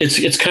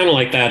 it's kind of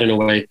like that in a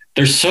way.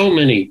 There's so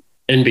many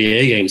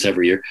NBA games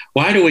every year.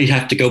 Why do we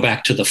have to go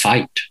back to the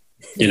fight?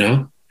 You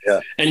know?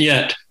 Yeah. And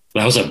yet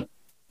that was a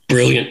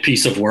brilliant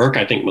piece of work.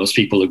 I think most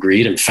people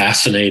agreed, and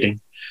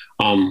fascinating.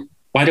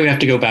 Why do we have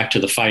to go back to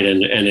the fight?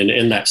 And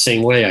in that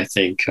same way, I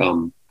think,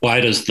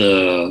 why does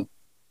the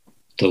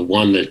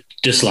one that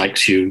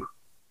dislikes you,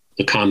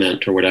 the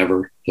comment or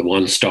whatever, the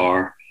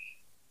 1-star,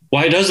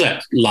 why does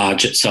that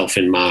lodge itself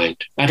in mind?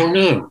 I don't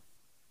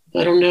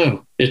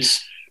know.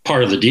 It's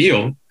part of the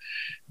deal.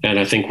 And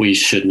I think we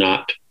should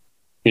not,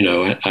 you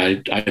know,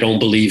 I don't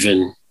believe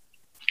in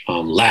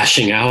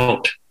lashing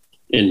out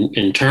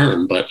in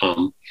turn, but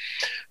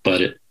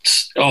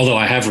it's, although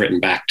I have written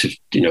back to,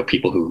 you know,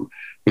 people who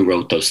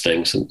wrote those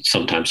things, and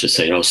sometimes just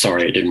saying, oh,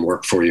 sorry, it didn't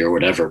work for you or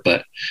whatever.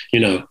 But, you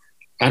know,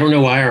 I don't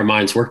know why our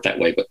minds work that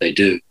way, but they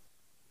do.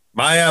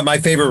 My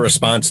favorite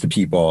response to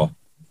people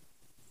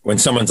when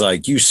someone's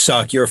like, you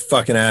suck, you're a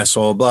fucking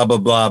asshole, blah, blah,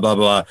 blah, blah,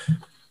 blah.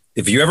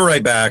 If you ever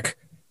write back,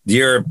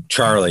 dear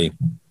Charlie,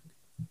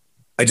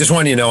 I just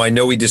want you to know, I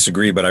know we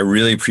disagree, but I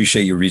really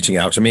appreciate you reaching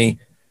out to me,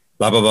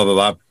 blah, blah, blah, blah,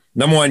 blah.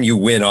 Number one, you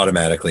win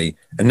automatically.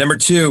 And number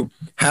two,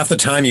 half the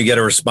time you get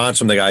a response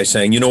from the guy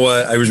saying, you know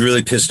what, I was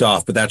really pissed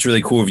off, but that's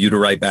really cool of you to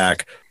write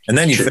back. And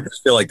then you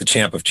feel like the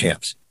champ of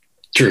champs.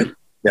 True.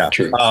 Yeah.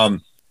 True.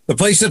 The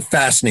place that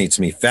fascinates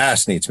me,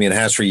 and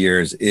has for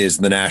years, is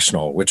The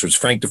National, which was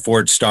Frank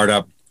DeFord's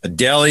startup, a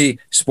daily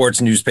sports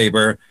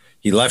newspaper.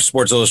 He left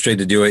Sports Illustrated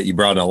to do it. You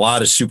brought in a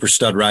lot of super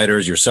stud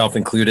writers, yourself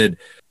included.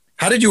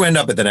 How did you end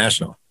up at The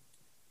National?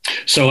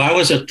 So I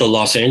was at the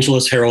Los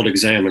Angeles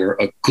Herald-Examiner,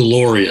 a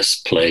glorious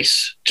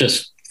place,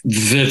 just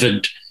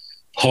vivid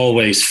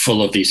hallways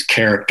full of these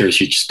characters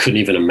you just couldn't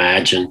even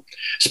imagine,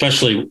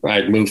 especially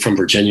I'd moved from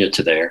Virginia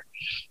to there.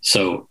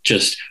 So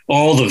just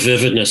all the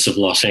vividness of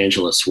Los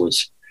Angeles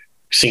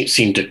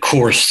seemed to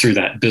course through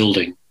that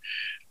building.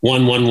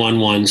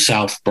 1111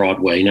 South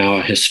Broadway, now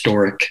a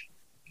historic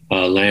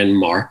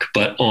landmark.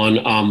 But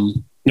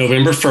on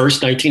November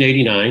 1st,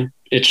 1989,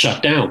 it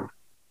shut down.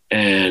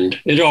 And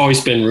it had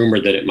always been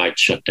rumored that it might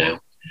shut down.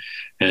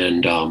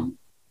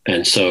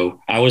 And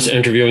so I was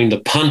interviewing the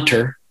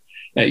punter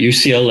at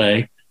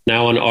UCLA,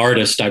 now an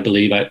artist, I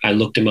believe. I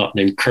looked him up,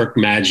 named Kirk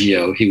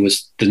Maggio. He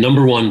was the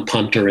 #1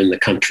 punter in the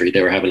country.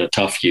 They were having a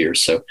tough year.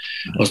 So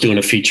I was doing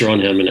a feature on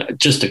him, and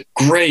just a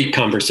great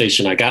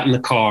conversation. I got in the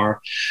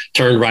car,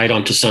 turned right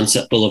onto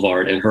Sunset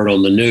Boulevard, and heard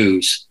on the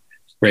news,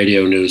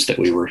 radio news, that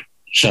we were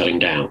shutting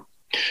down.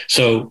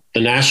 So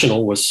the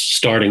National was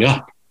starting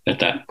up at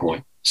that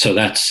point. So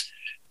that's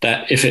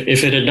that. If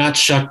it had not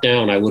shut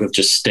down, I would have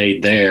just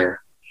stayed there.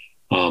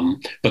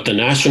 But the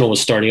National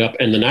was starting up,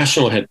 and the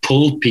National had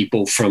pulled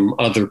people from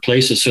other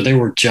places. So there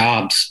were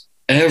jobs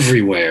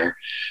everywhere.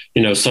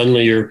 You know,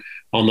 suddenly you're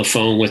on the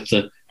phone with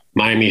the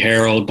Miami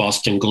Herald,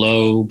 Boston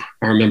Globe.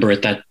 I remember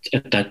at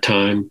that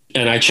time,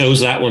 and I chose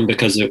that one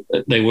because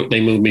they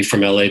moved me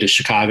from LA to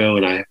Chicago,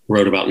 and I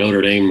wrote about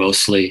Notre Dame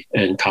mostly,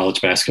 and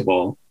college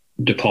basketball,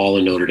 DePaul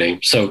and Notre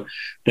Dame. So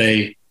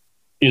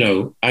you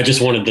know, I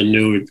just wanted the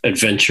new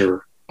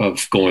adventure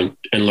of going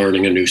and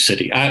learning a new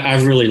city.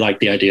 I really like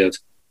the idea of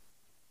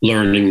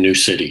learning new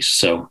cities.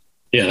 So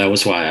yeah, that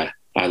was why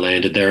I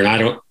landed there, and I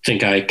don't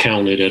think I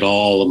counted at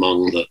all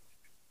among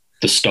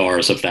the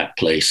stars of that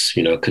place,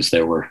 because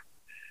there were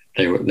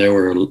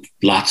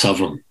lots of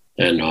them,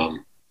 and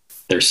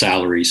their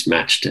salaries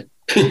matched it.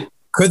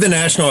 Could the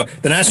national,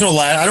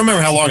 I don't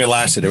remember how long it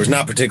lasted. It was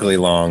not particularly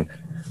long.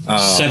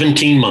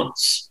 17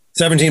 months.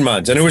 17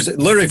 months. And it was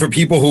literally for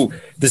people who,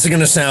 this is going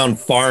to sound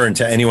foreign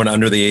to anyone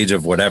under the age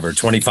of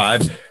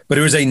 25, but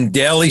it was a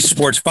daily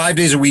sports, 5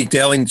 days a week,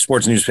 daily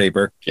sports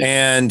newspaper. Yeah.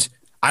 And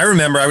I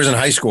remember I was in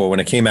high school when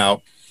it came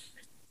out,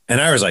 and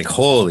I was like,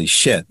 holy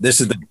shit,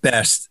 this is the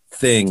best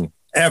thing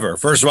ever.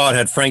 First of all, it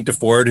had Frank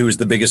DeFord, who was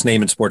the biggest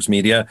name in sports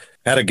media,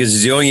 had a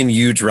gazillion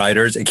huge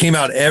writers. It came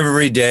out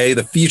every day.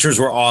 The features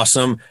were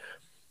awesome.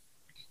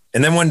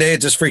 And then one day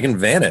it just freaking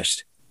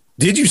vanished.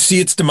 Did you see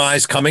its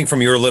demise coming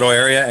from your little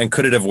area, and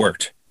could it have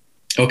worked?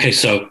 Okay,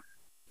 so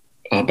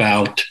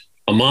about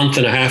a month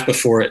and a half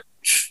before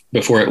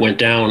it went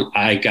down,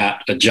 I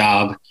got a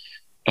job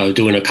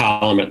doing a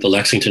column at the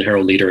Lexington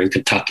Herald-Leader in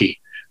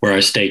Kentucky, where I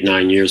stayed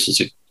 9 years. It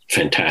was a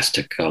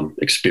fantastic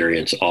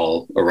experience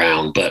all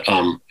around. But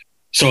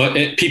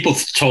people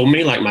told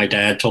me, like my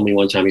dad told me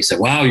one time, he said,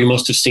 wow, you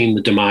must have seen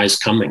the demise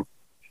coming.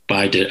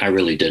 But I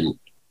really didn't.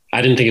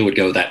 I didn't think it would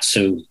go that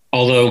soon.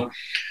 Although,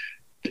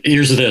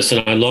 here's this,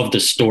 and I love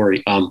this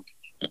story.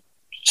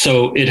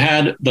 So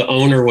the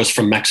owner was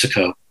from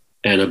Mexico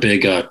and a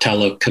big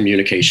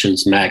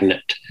telecommunications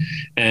magnate.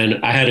 And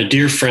I had a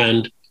dear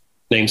friend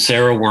named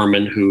Sarah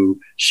Werman, who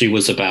she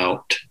was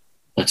about,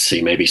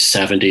 maybe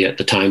 70 at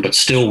the time, but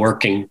still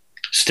working,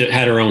 still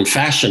had her own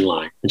fashion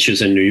line. And she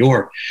was in New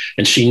York.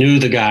 And she knew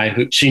a guy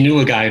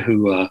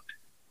who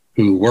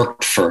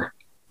worked for,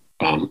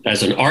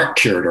 as an art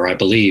curator, I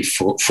believe,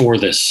 for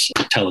this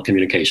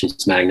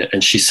telecommunications magnate.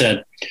 And she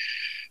said,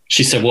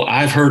 well,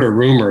 I've heard a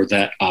rumor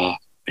that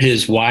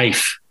his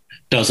wife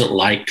doesn't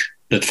like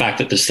the fact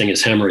that this thing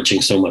is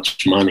hemorrhaging so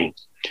much money.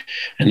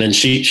 And then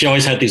she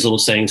always had these little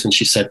sayings, and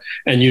she said,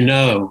 and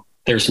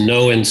there's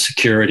no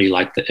insecurity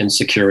like the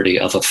insecurity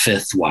of a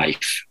fifth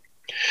wife.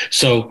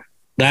 So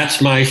that's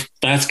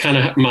kind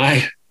of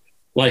my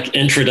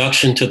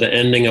introduction to the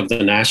ending of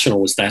the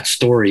National, was that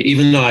story.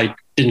 Even though I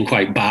didn't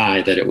quite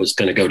buy that it was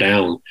going to go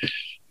down,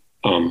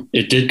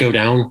 it did go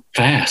down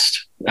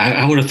fast.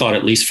 I would have thought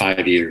at least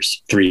 3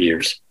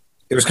 years.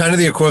 It was kind of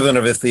the equivalent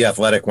of if the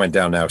Athletic went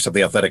down now, except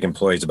the Athletic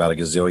employs about 1.5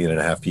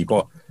 gazillion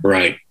people.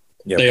 Right.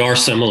 Yep. They are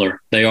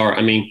similar. They are.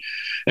 I mean,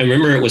 and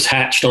remember, it was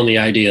hatched on the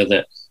idea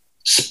that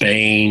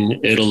Spain,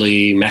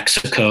 Italy,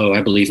 Mexico,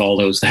 I believe all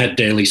those, they had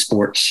daily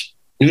sports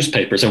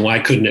newspapers. And why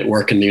couldn't it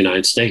work in the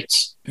United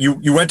States?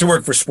 You went to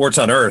work for Sports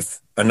on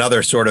Earth,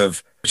 another sort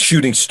of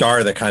shooting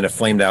star that kind of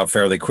flamed out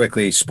fairly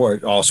quickly,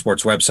 all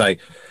sports website.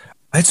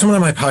 I had someone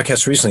on my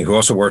podcast recently who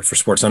also worked for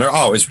Sports on Earth.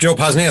 Oh, it's Joe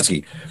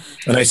Posnanski.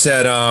 And I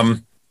said,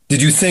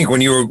 did you think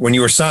when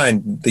you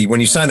signed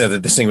there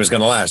that this thing was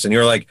going to last? And you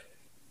were like,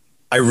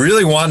 I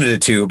really wanted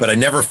it to, but I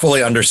never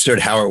fully understood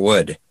how it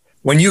would.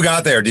 When you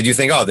got there, did you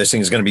think, oh, this thing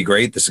is going to be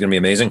great? This is going to be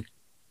amazing?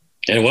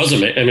 And it was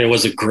amazing. I mean, it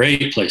was a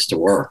great place to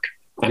work.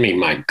 I mean,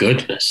 my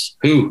goodness,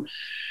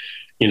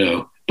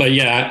 but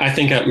yeah, I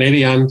think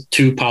maybe I'm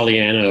too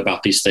Pollyanna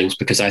about these things,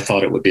 because I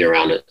thought it would be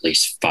around at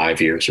least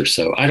 5 years or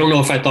so. I don't know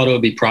if I thought it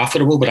would be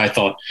profitable, but I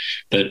thought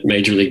that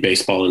Major League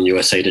Baseball and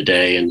USA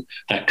Today and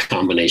that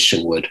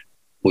combination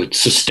would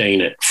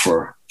sustain it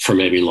for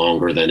maybe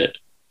longer than it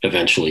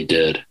eventually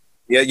did.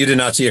 Yeah, you did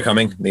not see it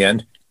coming in the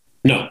end?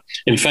 No.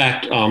 In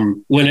fact,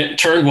 when it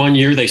turned 1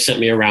 year, they sent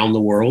me around the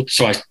world.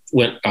 So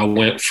I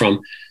went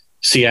from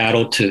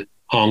Seattle to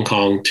Hong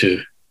Kong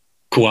to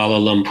Kuala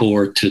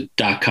Lumpur to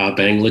Dhaka,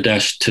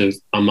 Bangladesh, to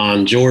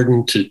Amman,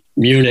 Jordan, to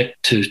Munich,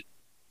 to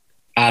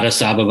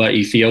Addis Ababa,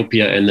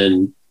 Ethiopia, and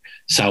then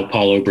Sao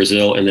Paulo,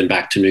 Brazil, and then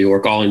back to New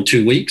York, all in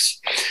 2 weeks.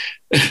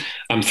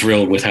 I'm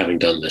thrilled with having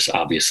done this,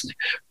 obviously.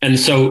 And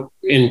so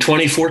in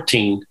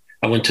 2014,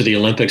 I went to the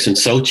Olympics in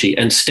Sochi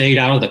and stayed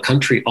out of the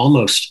country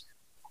almost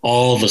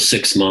all the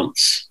 6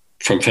 months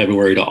from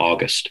February to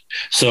August.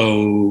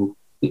 So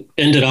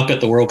ended up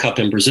at the World Cup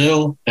in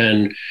Brazil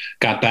and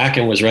got back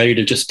and was ready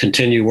to just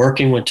continue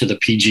working. Went to the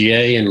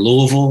PGA in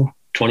Louisville,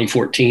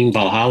 2014,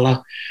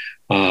 Valhalla.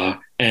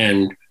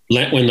 And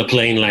when the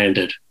plane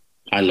landed,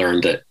 I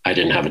learned that I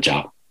didn't have a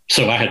job.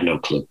 So I had no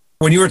clue.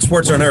 When you were at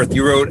Sports on Earth,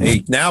 you wrote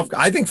a now,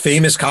 I think,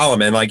 famous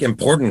column and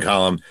important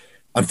column.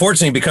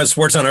 Unfortunately, because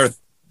Sports on Earth,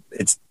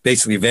 it's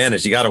basically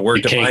vanished. You got to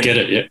work to find it. You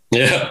can't get it.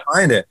 Yeah.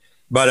 Find it.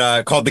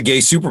 But called the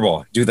Gay Super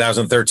Bowl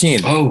 2013.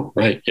 Oh,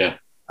 right. Yeah.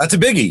 That's a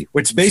biggie,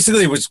 which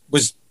basically was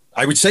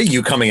I would say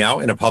you coming out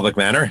in a public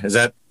manner. Is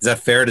that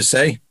fair to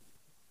say?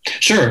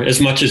 Sure.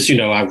 As much as,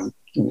 I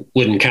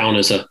wouldn't count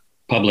as a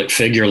public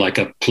figure, like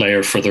a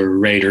player for the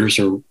Raiders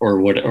or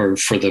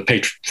for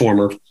the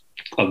former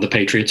of the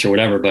Patriots or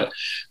whatever.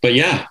 But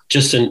yeah,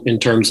 just in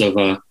terms of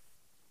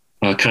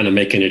kind of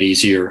making it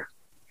easier.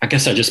 I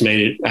guess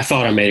I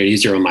thought I made it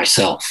easier on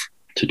myself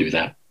to do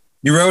that.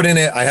 You wrote in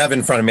it, I have it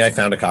in front of me, I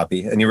found a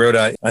copy, and you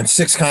wrote, on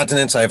 6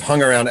 continents, I have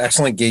hung around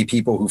excellent gay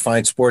people who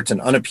find sports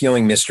an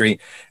unappealing mystery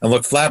and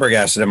look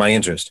flabbergasted at my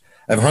interest.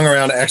 I've hung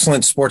around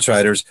excellent sports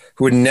writers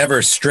who would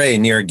never stray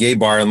near a gay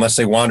bar unless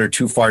they wandered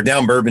too far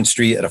down Bourbon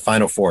Street at a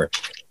Final Four.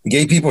 The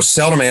gay people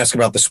seldom ask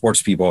about the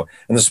sports people,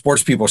 and the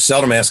sports people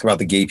seldom ask about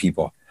the gay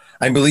people.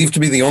 I'm believed to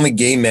be the only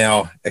gay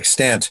male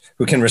extant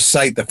who can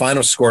recite the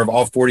final score of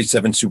all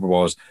 47 Super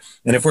Bowls.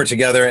 And if we're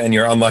together and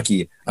you're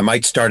unlucky, I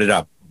might start it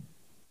up.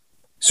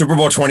 Super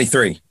Bowl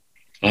 23.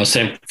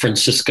 San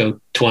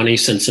Francisco 20,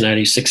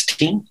 Cincinnati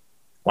 16.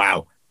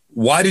 Wow.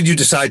 Why did you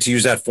decide to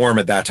use that form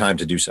at that time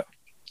to do so?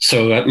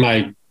 So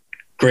my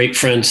great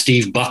friend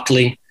Steve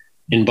Buckley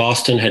in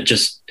Boston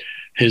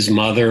his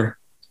mother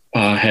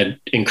had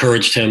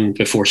encouraged him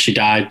before she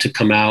died to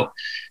come out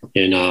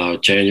in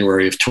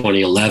January of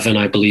 2011,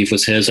 I believe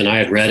was his. And I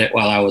had read it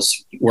while I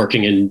was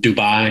working in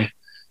Dubai,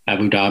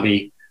 Abu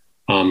Dhabi.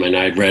 And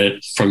I had read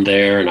it from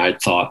there, and I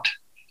thought,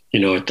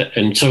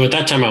 and so at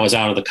that time I was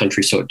out of the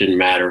country, so it didn't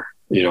matter,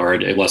 or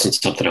it wasn't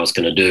something I was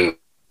going to do,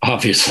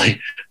 obviously.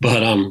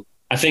 But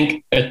I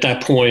think at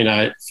that point,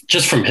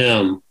 just from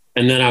him,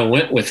 and then I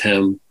went with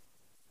him,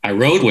 I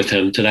rode with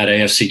him to that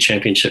AFC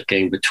Championship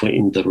game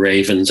between the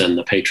Ravens and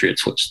the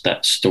Patriots, which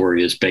that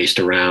story is based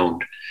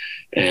around.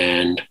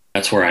 And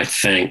that's where I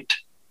thanked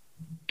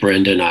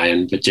Brendan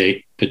and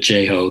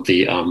Vajeho,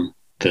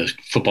 the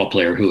football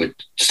player who had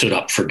stood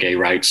up for gay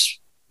rights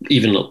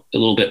even a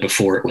little bit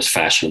before it was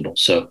fashionable.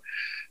 So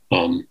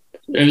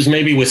it was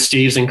maybe with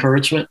Steve's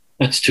encouragement.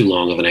 That's too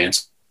long of an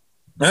answer.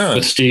 Oh.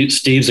 With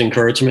Steve's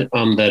encouragement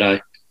that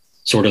I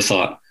sort of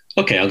thought,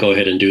 okay, I'll go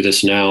ahead and do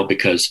this now,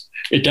 because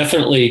it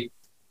definitely,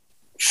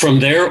 from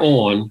there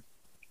on,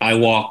 I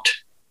walked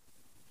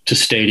to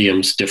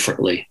stadiums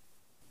differently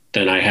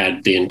than I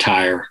had the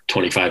entire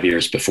 25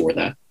 years before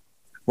that.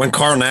 When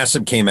Carl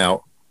Nassib came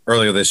out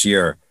earlier this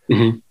year,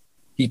 mm-hmm.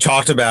 he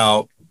talked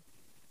about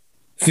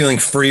feeling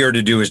freer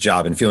to do his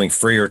job and feeling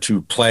freer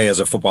to play as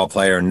a football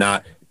player and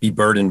not be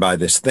burdened by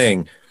this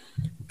thing.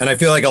 And I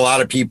feel like a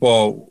lot of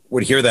people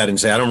would hear that and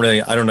say, I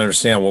don't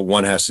understand what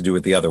one has to do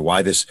with the other.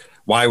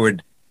 Why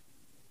would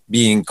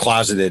being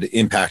closeted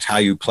impact how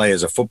you play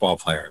as a football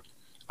player?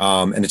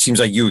 And it seems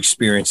like you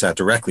experienced that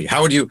directly.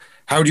 How would you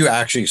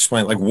actually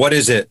explain, like, what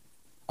is it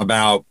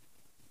about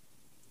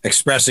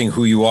expressing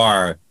who you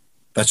are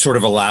that sort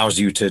of allows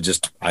you to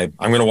just, I'm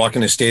going to walk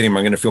in a stadium,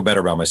 I'm going to feel better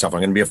about myself.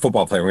 I'm going to be a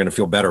football player, I'm going to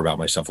feel better about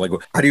myself. Like,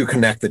 how do you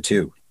connect the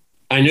two?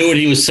 I knew what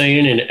he was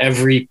saying in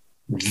every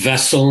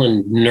vessel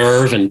and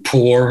nerve and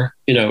pore,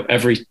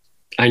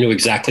 I knew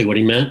exactly what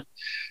he meant,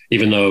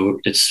 even though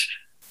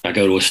I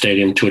go to a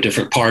stadium to a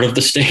different part of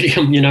the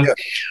stadium, Yeah.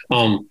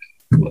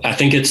 I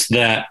think it's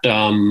that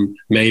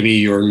maybe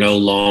you're no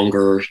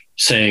longer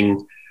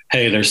saying,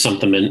 hey, there's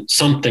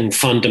something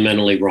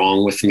fundamentally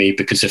wrong with me,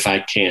 because if I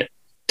can't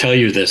tell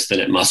you this,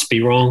 then it must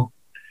be wrong.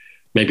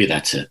 Maybe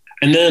that's it.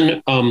 And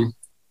then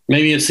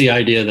maybe it's the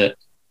idea that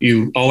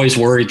you always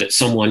worried that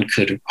someone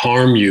could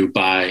harm you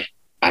by,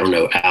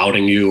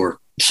 outing you, or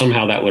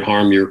somehow that would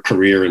harm your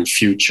career and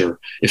future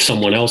if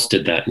someone else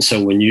did that. And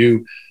so when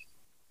you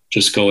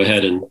just go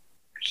ahead and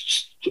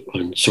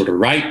sort of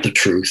write the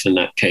truth in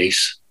that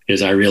case,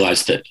 is I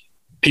realized that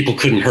people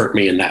couldn't hurt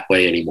me in that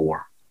way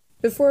anymore.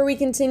 Before we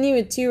continue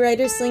with Two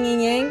Writers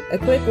Slinging Yang, a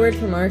quick word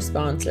from our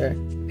sponsor.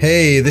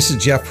 Hey, this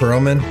is Jeff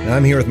Perlman, and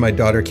I'm here with my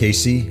daughter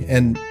Casey,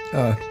 and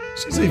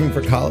she's leaving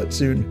for college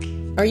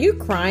soon. Are you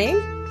crying?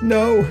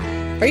 No.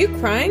 Are you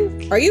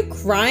crying? Are you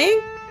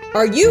crying?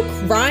 Are you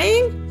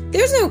crying?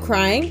 There's no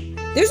crying.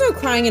 There's no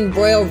crying in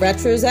Royal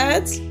Retros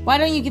ads. Why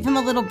don't you give him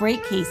a little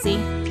break, Casey?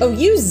 Oh,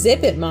 you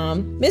zip it,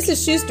 Mom.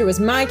 Mrs. Schuster was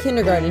my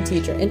kindergarten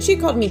teacher, and she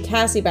called me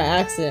Cassie by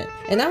accident.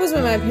 And that was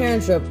when my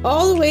parents drove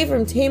all the way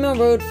from Tamo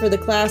Road for the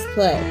class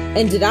play.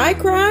 And did I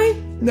cry?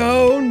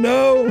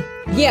 No.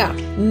 Yeah,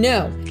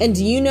 no. And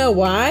do you know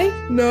why?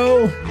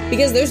 No.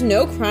 Because there's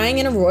no crying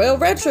in a Royal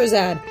Retros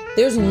ad.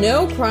 There's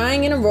no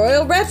crying in a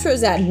Royal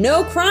Retros ad.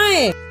 No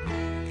crying.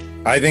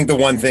 I think the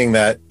one thing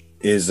that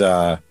is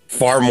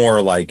far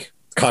more like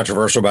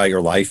controversial about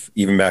your life,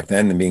 even back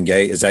then, than being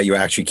gay, is that you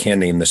actually can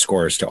name the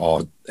scores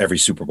to every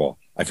Super Bowl.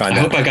 I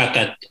hope I got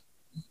that.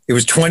 It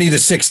was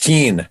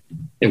 20-16.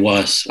 It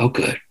was. Oh,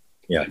 good.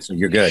 Yeah, so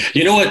you're good.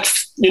 You know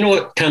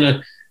what kind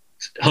of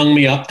hung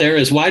me up there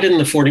is why wouldn't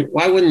the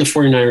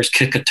 49ers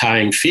kick a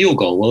tying field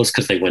goal? Well, it's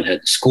because they went ahead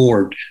and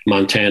scored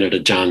Montana to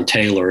John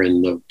Taylor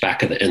in the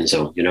back of the end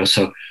zone,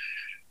 So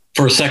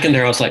for a second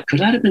there, I was like, could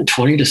that have been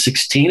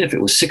 20-16 if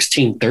it was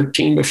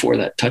 16-13 before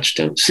that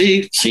touchdown?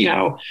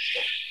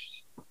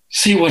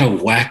 See what a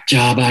whack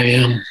job I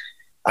am.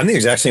 I'm the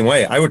exact same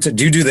way. I would say,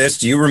 do you do this?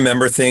 Do you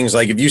remember things?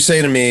 Like if you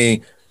say to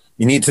me,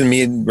 you need to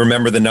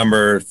remember the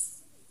number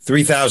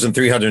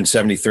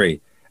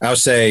 3,373. I'll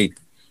say,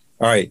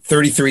 all right,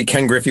 33,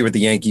 Ken Griffey with the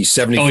Yankees,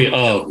 73,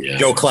 yeah.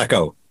 Joe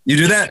Klecko. You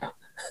do that?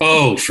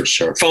 Oh, for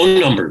sure. Phone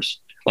numbers.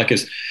 Like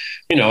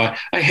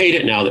I hate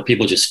it now that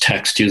people just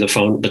text you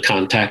the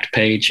contact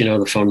page,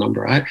 the phone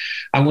number. I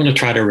want to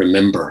try to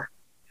remember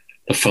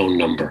the phone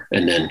number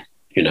and then,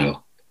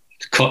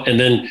 and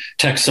then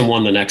text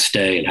someone the next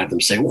day and have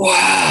them say,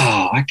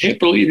 wow, I can't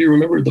believe you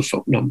remembered the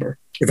phone number.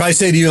 If I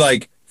say to you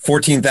like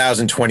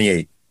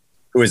 14,028,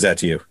 who is that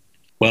to you?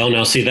 Well,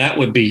 now see, that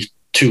would be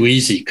too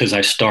easy because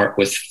I start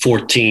with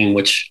 14,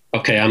 which,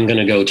 okay, I'm going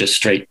to go just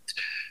straight.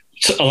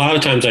 So a lot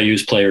of times I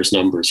use players'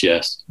 numbers,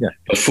 yes. Yeah.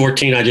 But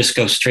 14, I just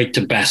go straight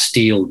to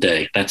Bastille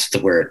Day. That's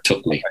where it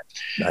took me.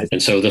 Nice.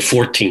 And so the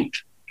 14th,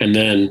 and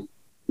then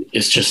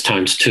it's just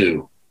times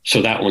 2.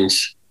 So that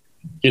one's,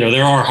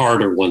 there are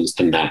harder ones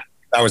than that.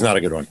 That was not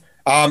a good one.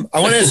 I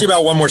want to ask you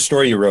about one more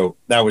story you wrote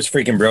that was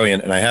freaking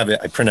brilliant, and I have it.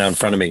 I print it out in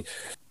front of me.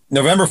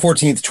 November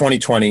 14th,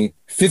 2020,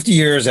 50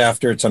 years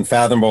after its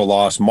unfathomable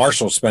loss,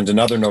 Marshall spent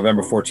another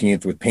November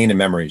 14th with pain and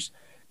memories.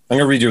 I'm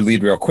going to read your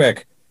lead real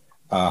quick.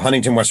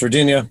 Huntington, West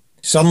Virginia.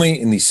 Suddenly,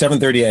 in the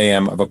 7:30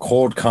 a.m. of a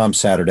cold, calm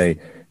Saturday,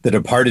 the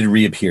departed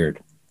reappeared.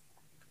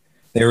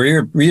 They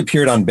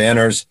reappeared on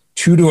banners,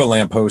 true to a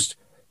lamppost,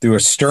 through a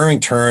stirring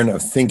turn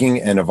of thinking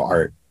and of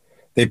art.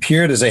 They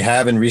appeared as they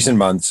have in recent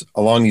months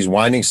along these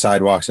winding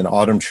sidewalks and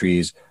autumn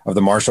trees of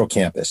the Marshall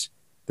campus,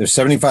 their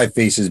 75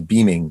 faces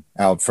beaming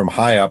out from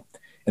high up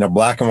in a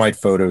black and white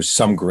photo,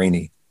 some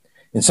grainy.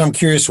 In some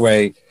curious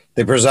way,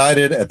 they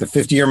presided at the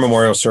 50-year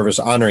memorial service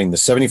honoring the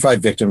 75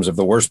 victims of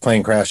the worst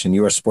plane crash in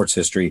U.S. sports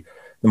history,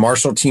 the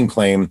Marshall team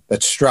plane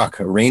that struck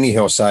a rainy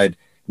hillside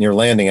near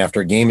landing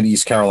after a game in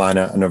East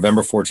Carolina on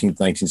November 14th,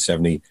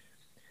 1970.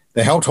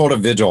 They helped hold a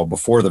vigil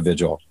before the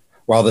vigil,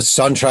 while the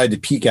sun tried to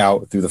peek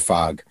out through the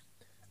fog.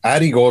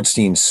 Addie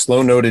Goldstein's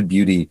slow-noted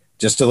beauty,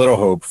 Just a Little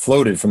Hope,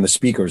 floated from the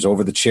speakers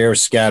over the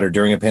chairs scattered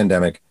during a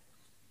pandemic,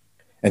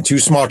 and 2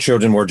 small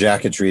children wore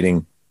jackets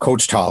reading,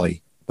 Coach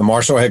Tolley, the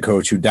Marshall head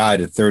coach who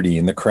died at 30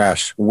 in the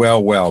crash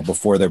well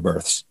before their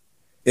births.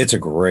 It's a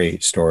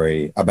great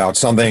story about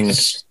something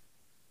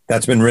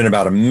that's been written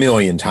about 1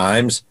 million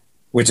times,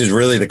 which is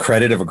really the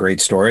credit of a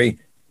great story.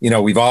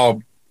 We've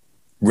all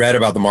read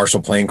about the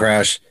Marshall plane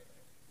crash.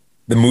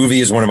 The movie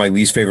is one of my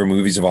least favorite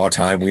movies of all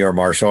time. We Are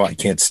Marshall. I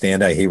can't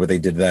stand it. I hate what they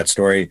did to that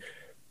story.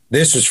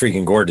 This was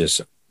freaking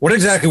gorgeous. What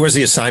exactly was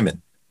the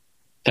assignment?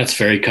 That's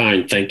very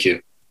kind. Thank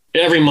you.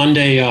 Every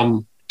Monday,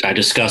 I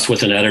discuss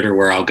with an editor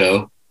where I'll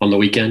go on the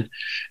weekend.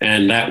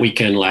 And that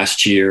weekend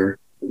last year,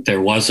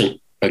 there wasn't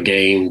a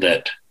game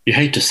that, you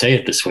hate to say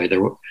it this way,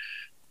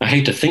 I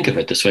hate to think of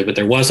it this way, but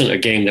there wasn't a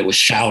game that was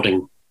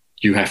shouting,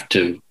 you have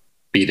to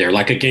be there,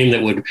 like a game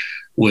that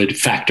would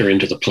factor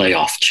into the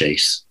playoff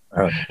chase.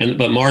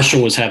 But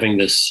Marshall was having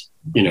this,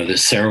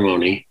 this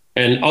ceremony.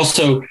 And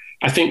also,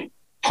 I think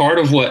part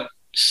of what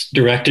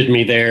directed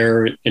me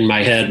there in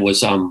my head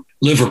was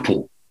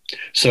Liverpool.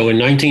 So in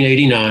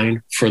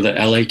 1989, for the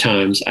LA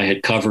Times,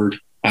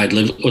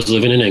 was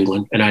living in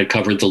England, and I had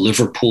covered the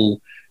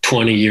Liverpool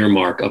 20-year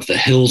mark of the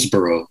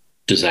Hillsborough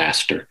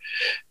disaster.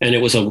 And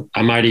it was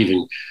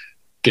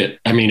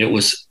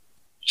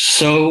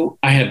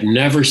I have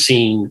never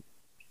seen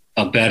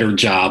a better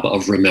job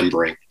of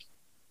remembering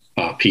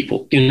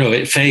people.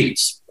 It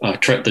fades,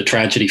 the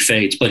tragedy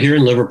fades. But here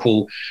in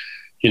Liverpool,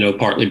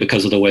 partly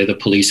because of the way the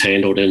police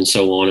handled it and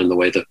so on, and the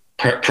way the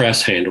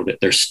press handled it,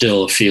 there's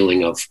still a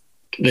feeling of,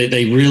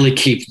 they really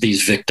keep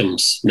these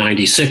victims,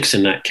 96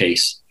 in that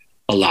case,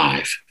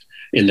 alive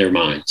in their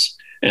minds.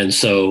 And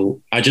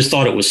so I just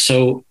thought it was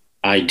so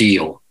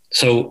ideal.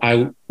 So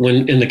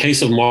when in the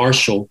case of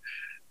Marshall,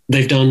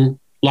 they've done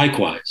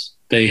likewise.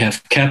 They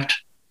have kept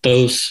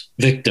those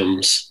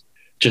victims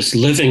just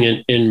living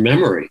in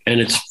memory. And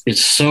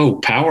it's so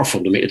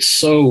powerful to me. It's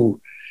so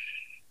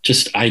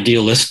just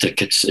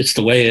idealistic. It's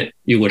the way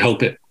you would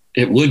hope it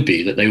would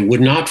be, that they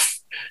would not,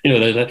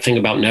 that thing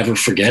about never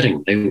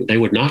forgetting, they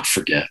would not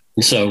forget.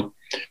 And so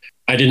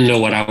I didn't know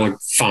what I would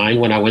find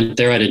when I went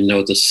there. I didn't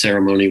know the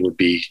ceremony would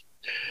be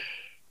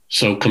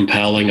so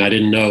compelling. I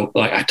didn't know,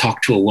 I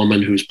talked to a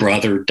woman whose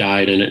brother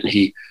died in it, and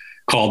he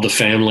called the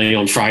family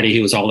on Friday.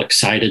 He was all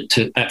excited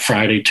that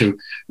Friday to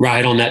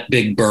ride on that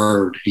big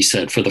bird, he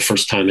said, for the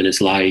first time in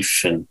his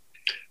life. And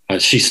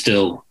she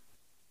still,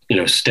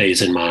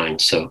 stays in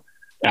mind. So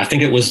I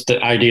think it was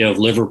the idea of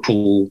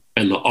Liverpool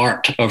and the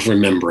art of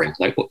remembering,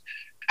 like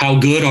how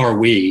good are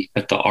we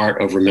at the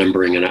art of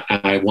remembering? And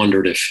I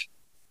wondered if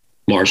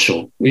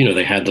Marshall,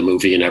 they had the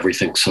movie and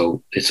everything,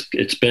 so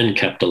it's been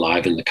kept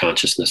alive in the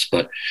consciousness.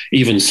 But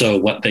even so,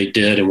 what they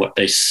did and what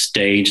they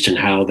staged and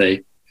how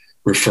they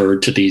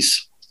referred to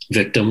these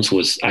victims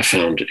I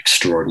found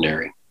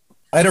extraordinary.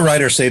 I had a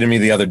writer say to me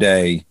the other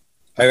day,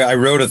 I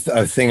wrote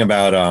a thing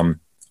about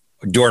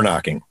door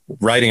knocking,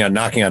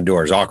 knocking on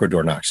doors, awkward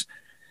door knocks.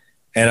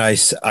 And I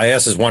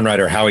asked this one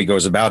writer how he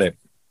goes about it.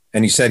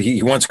 And he said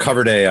he once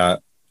covered a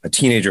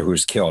teenager who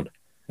was killed,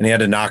 and he had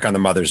to knock on the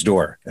mother's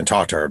door and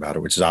talk to her about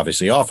it, which is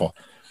obviously awful.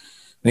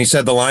 And he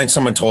said the line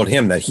someone told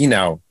him that he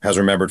now has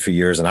remembered for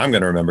years, and I'm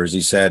going to remember, is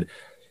he said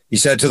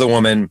to the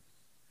woman,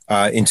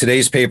 in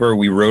today's paper,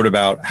 we wrote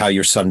about how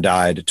your son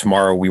died.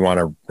 Tomorrow, we want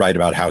to write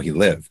about how he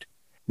lived.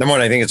 Number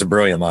one, I think it's a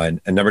brilliant line.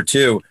 And number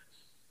two,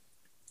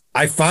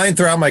 I find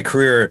throughout my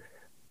career,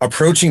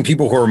 approaching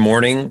people who are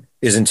mourning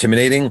is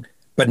intimidating,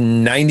 but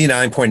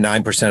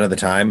 99.9% of the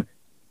time,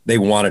 they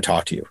want to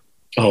talk to you.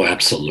 Oh,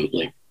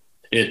 absolutely.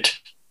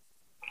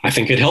 I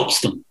think it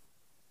helps them.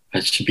 I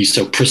should be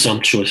so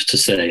presumptuous to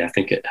say, I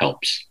think it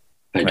helps.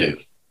 I do.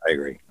 I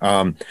agree.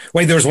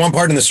 Wait, there was one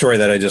part in the story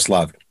that I just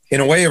loved. in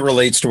a way, it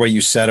relates to what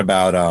you said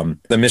about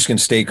the Michigan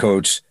State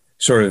coach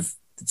sort of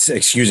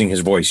excusing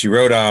his voice. You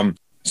wrote,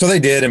 so they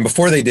did, and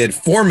before they did,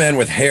 4 men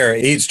with hair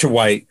aged to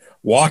white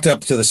walked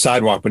up to the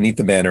sidewalk beneath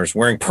the banners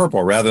wearing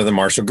purple rather than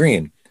Marshall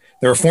green.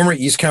 There were former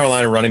East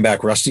Carolina running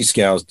back Rusty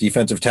Scales,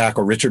 defensive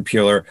tackle Richard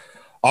Peeler,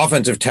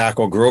 offensive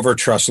tackle Grover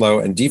Truslow,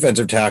 and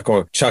defensive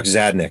tackle Chuck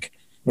Zadnick.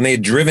 When they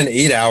had driven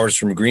 8 hours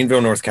from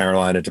Greenville, North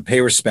Carolina to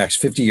pay respects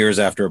 50 years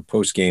after a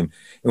postgame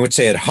in which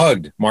they had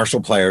hugged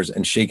Marshall players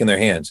and shaken their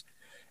hands.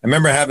 I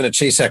remember having to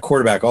chase that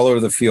quarterback all over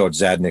the field,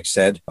 Zadnick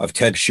said, of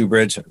Ted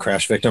Shoebridge, a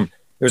crash victim.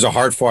 It was a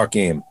hard-fought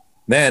game.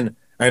 Then,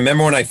 I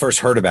remember when I first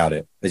heard about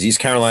it, as East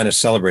Carolina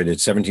celebrated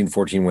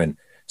 17-14 win,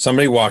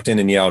 somebody walked in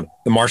and yelled,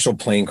 "The Marshall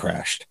plane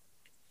crashed."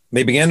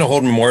 They began to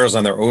hold memorials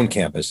on their own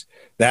campus.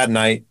 That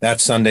night,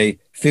 that Sunday,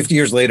 50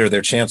 years later,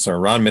 their chancellor,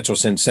 Ron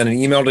Mitchelson, sent an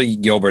email to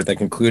Gilbert that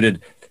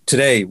concluded,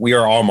 "Today, we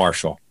are all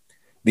Marshall."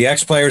 The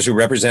ex-players who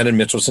represented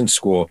Mitchelson's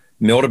school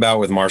milled about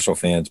with Marshall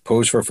fans,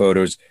 posed for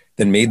photos,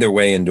 then made their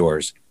way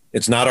indoors.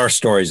 "It's not our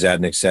story,"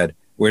 Zadnick said.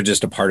 "We're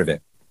just a part of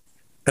it."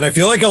 And I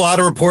feel like a lot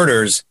of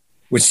reporters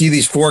would see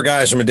these 4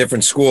 guys from a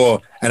different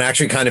school and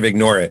actually kind of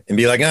ignore it and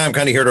be like, I'm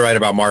kind of here to write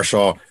about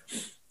Marshall.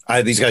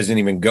 These guys didn't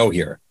even go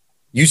here.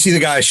 You see the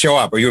guys show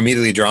up. Are you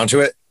immediately drawn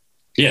to it?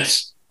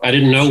 Yes. I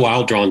didn't know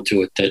while drawn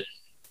to it that,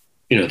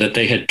 that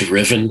they had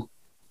driven.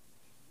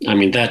 I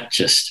mean, that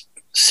just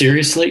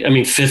seriously,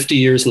 50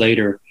 years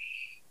later,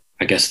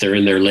 I guess they're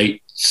in their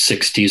late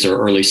 60s or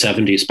early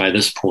 70s by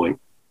this point.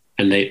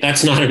 And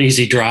that's not an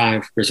easy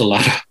drive. There's a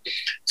lot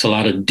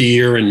of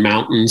deer and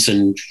mountains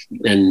and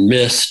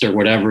mist or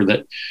whatever,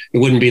 that it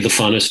wouldn't be the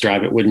funnest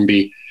drive. It wouldn't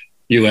be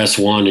US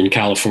 1 in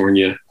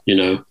California,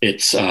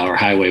 it's or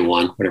Highway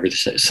 1, whatever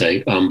they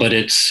say. But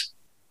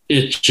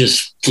it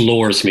just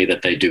floors me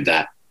that they do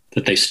that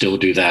they still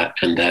do that.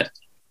 And that,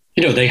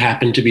 they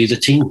happen to be the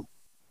team.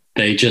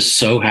 They just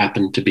so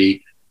happen to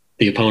be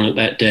the opponent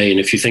that day. And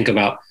if you think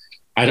about,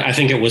 I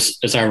think it was,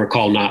 as I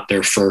recall, not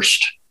their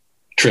first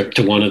trip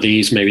to one of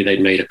these. Maybe they'd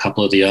made a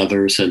couple of the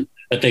others, and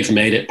that they've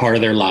made it part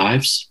of their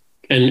lives.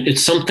 And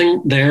it's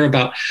something there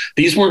about,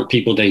 these weren't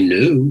people they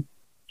knew,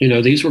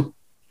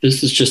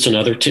 this is just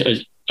another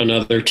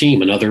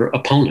team, another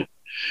opponent.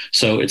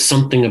 So it's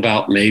something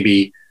about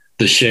maybe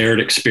the shared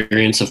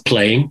experience of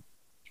playing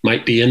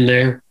might be in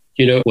there.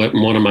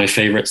 One of my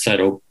favorites,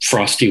 that old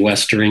Frosty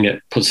Westering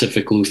at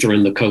Pacific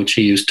Lutheran, the coach,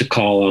 he used to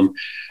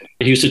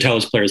tell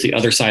his players, the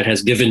other side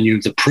has given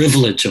you the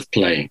privilege of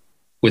playing.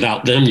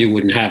 Without them, you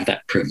wouldn't have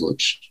that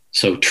privilege.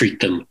 So treat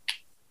them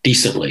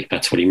decently.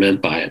 That's what he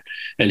meant by it.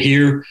 And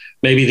here,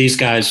 maybe these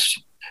guys,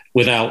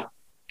 without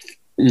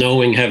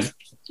knowing,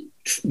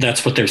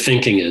 that's what their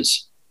thinking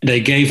is.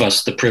 They gave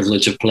us the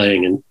privilege of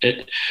playing.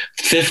 And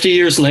 50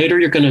 years later,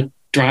 you're going to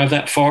drive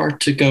that far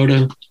to go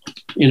to,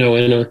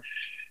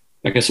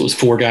 I guess it was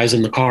 4 guys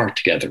in the car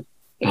together.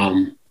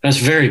 That's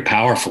very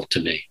powerful to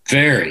me.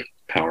 Very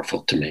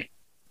powerful to me.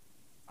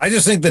 I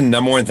just think the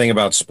number one thing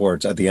about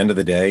sports at the end of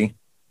the day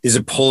is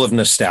a pull of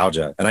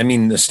nostalgia. And I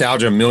mean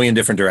nostalgia a million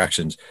different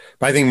directions.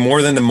 But I think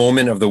more than the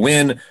moment of the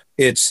win,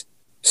 it's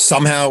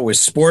somehow with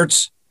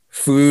sports,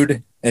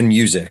 food, and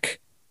music,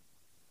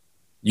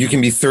 you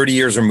can be 30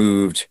 years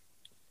removed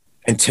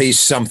and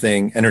taste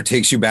something, and it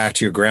takes you back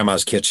to your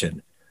grandma's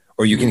kitchen.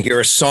 Or you can hear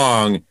a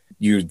song,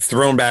 you're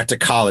thrown back to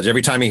college.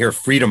 Every time you hear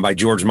Freedom by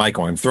George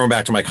Michael, I'm thrown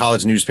back to my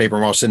college newspaper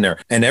while sitting there.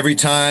 And every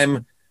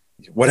time,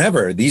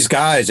 whatever, these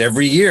guys,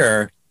 every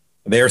year,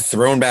 they're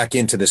thrown back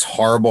into this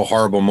horrible,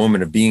 horrible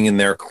moment of being in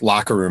their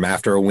locker room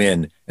after a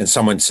win and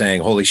someone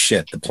saying, "Holy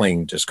shit, the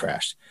plane just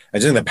crashed." I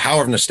just think the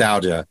power of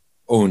nostalgia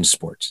owns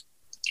sports.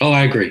 Oh,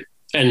 I agree.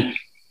 And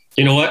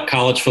you know what?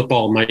 College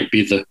football might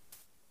be the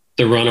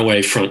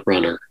runaway front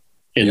runner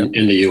in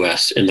the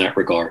U.S. in that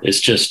regard.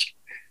 It's just,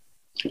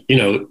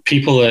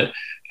 people that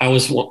I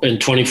was in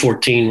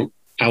 2014,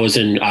 I was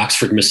in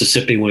Oxford,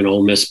 Mississippi when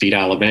Ole Miss beat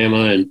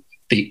Alabama, and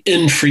the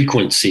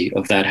infrequency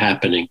of that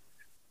happening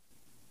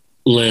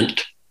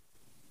lent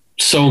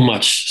so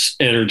much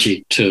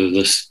energy to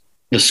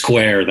the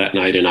square that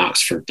night in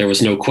Oxford. There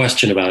was no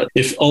question about it.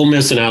 If Ole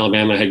Miss and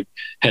Alabama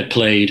had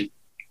played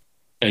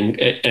and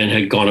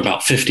had gone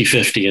about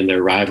 50-50 in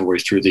their rivalry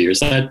through the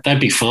years, that'd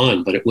be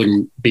fun, but it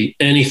wouldn't be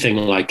anything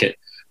like it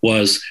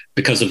was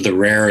because of the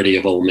rarity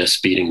of Ole Miss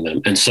beating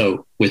them. And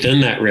so within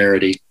that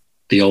rarity,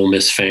 the Ole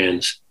Miss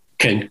fans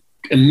can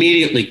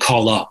immediately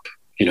call up,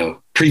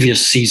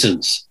 previous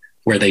seasons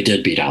where they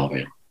did beat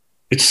Alabama.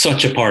 It's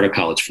such a part of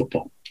college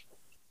football.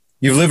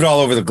 You've lived all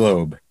over the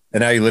globe,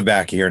 and now you live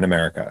back here in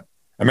America.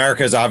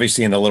 America is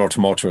obviously in a little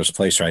tumultuous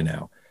place right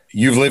now.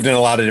 You've lived in a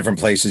lot of different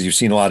places. You've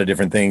seen a lot of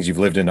different things. You've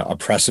lived in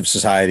oppressive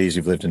societies.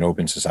 You've lived in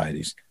open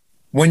societies.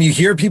 When you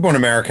hear people in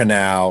America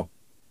now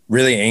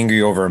really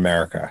angry over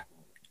America,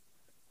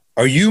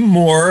 are you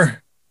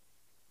more,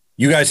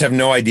 you guys have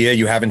no idea,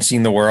 you haven't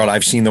seen the world,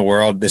 I've seen the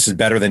world, this is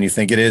better than you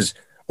think it is?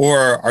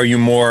 Or are you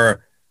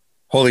more,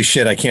 holy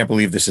shit, I can't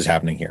believe this is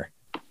happening here?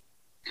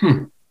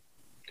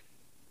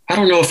 I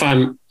don't know if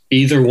I'm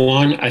either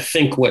one. I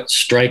think what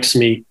strikes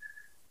me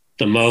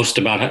the most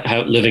about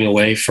how living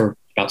away for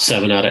about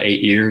 7 out of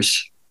 8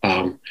 years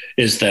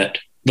is that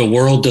the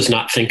world does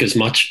not think as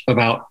much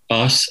about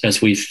us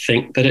as we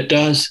think that it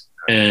does.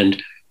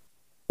 And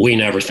we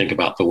never think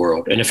about the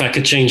world. And if I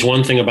could change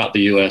one thing about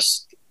the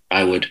U.S.,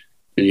 I would,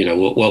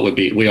 what would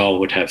be, we all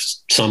would have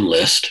some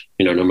list,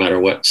 no matter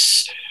what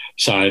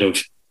side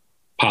of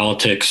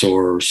politics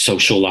or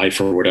social life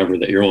or whatever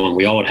that you're on,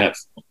 we all would have,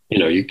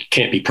 you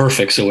can't be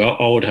perfect. So we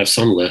all would have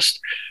some list.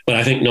 But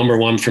I think number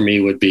one for me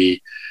would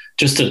be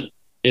just to,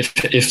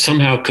 if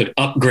somehow could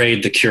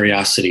upgrade the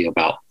curiosity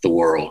about the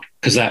world,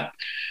 because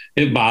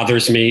it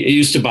bothers me. It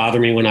used to bother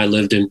me when I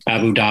lived in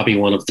Abu Dhabi,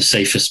 one of the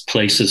safest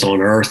places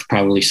on earth,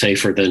 probably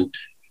safer than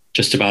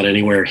just about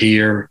anywhere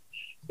here.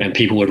 And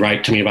people would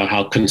write to me about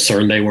how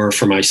concerned they were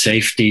for my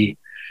safety.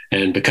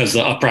 And because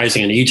the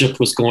uprising in Egypt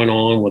was going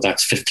on, well,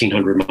 that's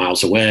 1,500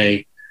 miles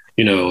away,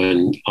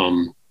 and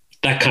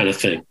that kind of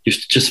thing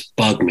used to just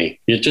bug me.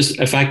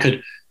 If I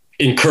could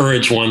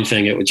encourage one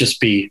thing, it would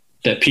just be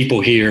that people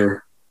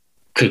here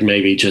could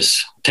maybe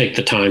just take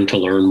the time to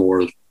learn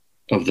more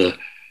of the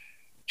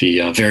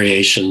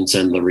variations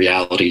and the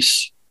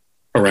realities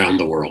around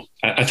the world.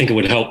 I think it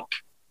would help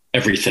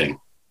everything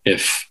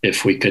if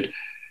we could,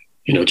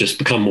 just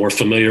become more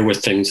familiar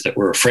with things that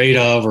we're afraid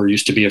of or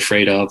used to be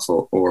afraid of,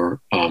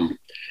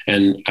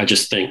 and I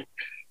just think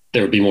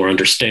there would be more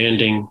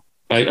understanding.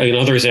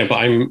 Another example,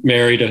 I'm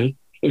married a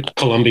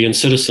Colombian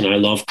citizen. I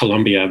love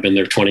Colombia. I've been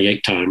there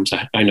 28 times.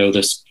 I know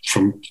this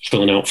from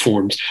filling out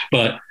forms,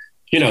 but,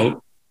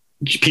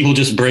 people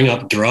just bring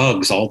up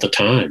drugs all the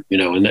time,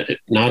 and that,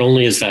 not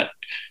only is that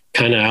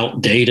kind of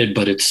outdated,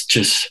 but it's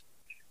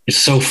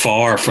so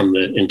far from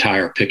the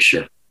entire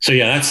picture. So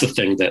yeah, that's the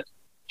thing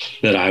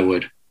that I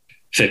would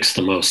fix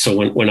the most. So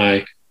when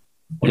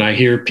I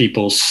hear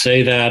people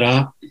say that,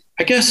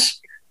 I guess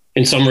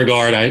in some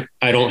regard,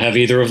 I don't have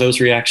either of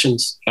those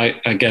reactions.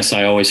 I guess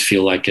I always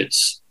feel like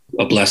it's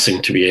a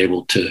blessing to be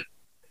able to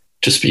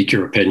speak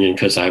your opinion,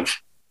 because I've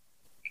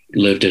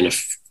lived in a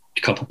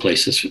couple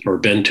places or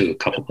been to a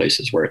couple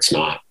places where it's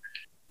not.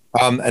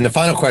 And the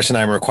final question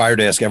I'm required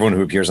to ask everyone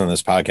who appears on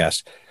this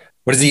podcast: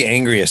 what is the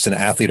angriest an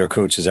athlete or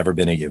coach has ever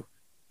been at you?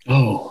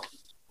 Oh,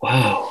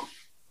 wow.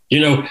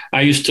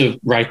 I used to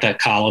write that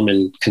column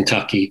in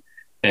Kentucky,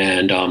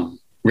 and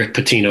Rick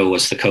Pitino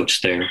was the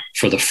coach there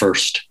for the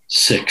first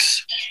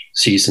 6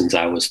 seasons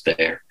I was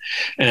there.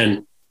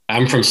 And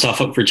I'm from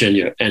Suffolk,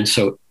 Virginia. And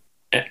so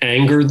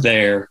anger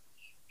there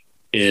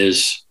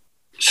is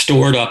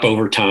stored up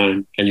over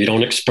time, and you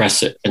don't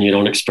express it, and you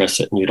don't express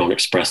it, and you don't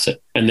express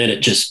it. And then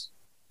it just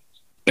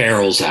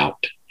barrels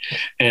out.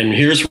 And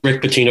here's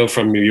Rick Pitino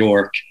from New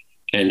York,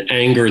 and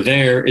anger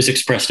there is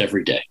expressed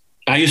every day.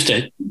 I used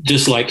to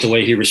dislike the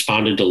way he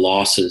responded to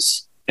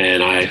losses,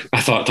 and I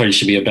thought he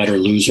should be a better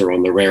loser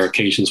on the rare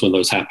occasions when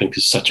those happen,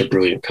 because he's such a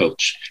brilliant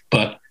coach.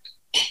 But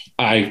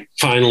I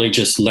finally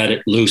just let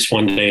it loose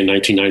one day in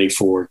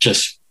 1994,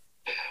 just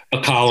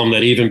a column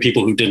that even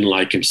people who didn't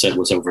like him said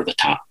was over the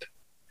top.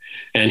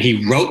 And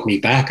he wrote me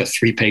back a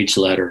 3-page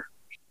letter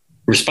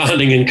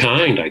responding in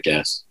kind, I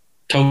guess.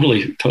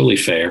 Totally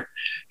fair.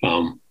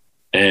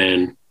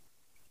 And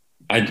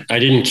I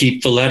didn't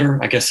keep the letter.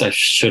 I guess I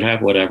should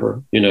have,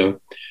 whatever,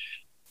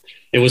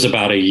 It was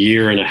about a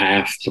year and a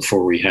half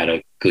before we had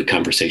a good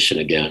conversation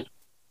again.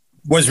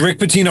 Was Rick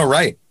Pitino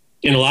right?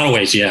 In a lot of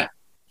ways, yeah.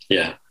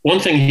 Yeah. One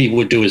thing he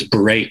would do is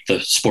berate the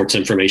sports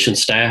information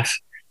staff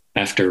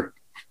after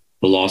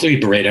the loss.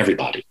 He'd berate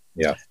everybody.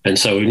 Yeah. And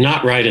so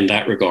not right in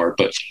that regard,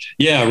 but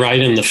yeah, right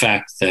in the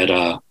fact that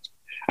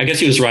I guess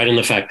he was right in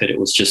the fact that it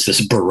was just this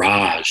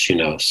barrage,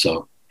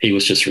 so he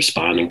was just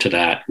responding to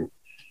that. And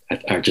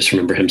I just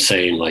remember him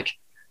saying, like,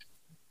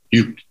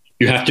 you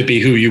have to be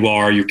who you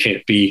are. You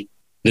can't be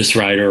this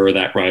writer or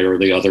that writer or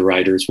the other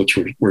writers, which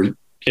were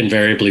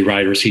invariably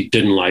writers he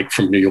didn't like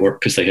from New York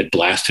because they had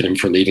blasted him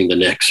for leaving the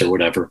Knicks or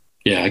whatever.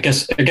 Yeah, I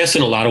guess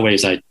in a lot of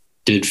ways I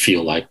did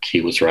feel like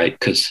he was right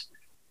because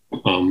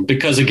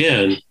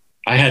again,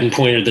 I hadn't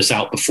pointed this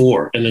out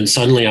before. And then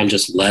suddenly I'm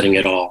just letting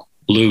it all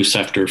loose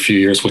after a few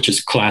years, which is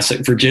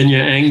classic Virginia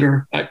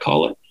anger, I'd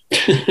call it.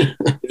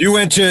 If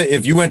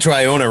you went to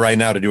Iona right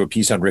now to do a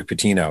piece on Rick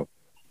Pitino,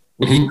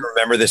 would you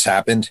remember this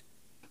happened?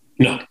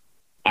 No,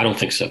 I don't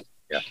think so.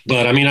 Yeah.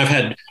 But I mean, I've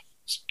had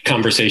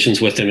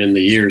conversations with him in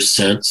the years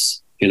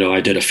since.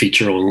 I did a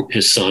feature on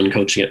his son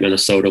coaching at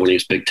Minnesota when he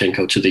was Big Ten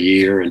Coach of the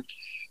Year. And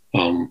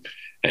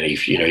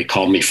he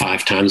called me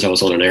 5 times. I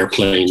was on an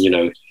airplane,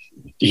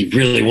 he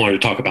really wanted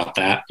to talk about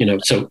that,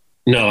 so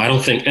no, I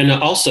don't think. And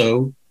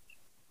also,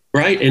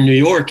 right, in New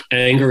York,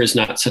 anger is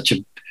not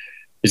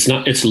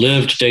it's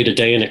lived day to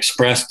day and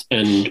expressed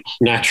and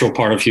natural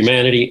part of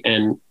humanity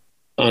and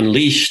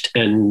unleashed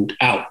and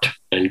out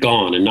and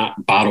gone and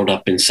not bottled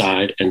up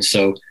inside. And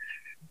so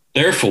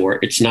therefore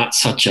it's not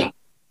such a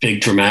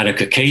big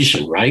dramatic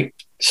occasion. Right.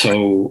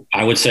 So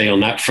I would say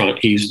on that front,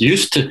 he's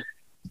used to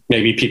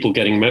maybe people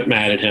getting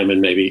mad at him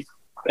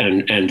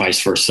and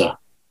vice versa.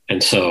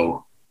 And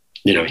so,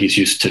 he's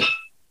used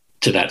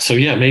to that. So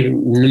yeah, maybe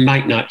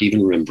might not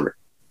even remember it.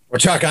 Well,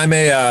 Chuck, I'm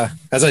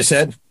as I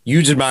said,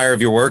 huge admirer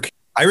of your work.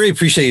 I really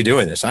appreciate you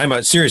doing this. I'm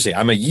a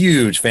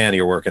huge fan of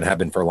your work and have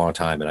been for a long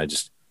time. And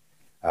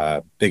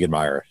big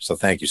admirer. So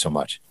thank you so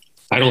much.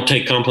 I don't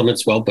take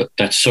compliments well, but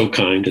that's so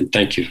kind, and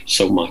thank you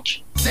so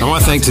much. I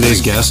want to thank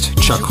today's guest,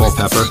 Chuck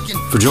Culpepper,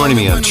 for joining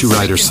me on Two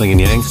Writers Slinging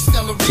Yang.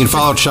 You can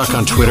follow Chuck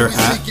on Twitter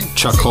at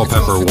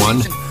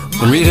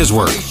ChuckCulpepper1 and read his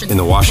work in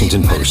the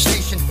Washington Post.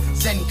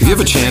 If you have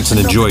a chance and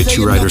enjoy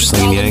Two Writers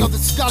Slinging Yang,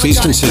 please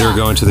consider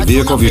going to the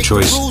vehicle of your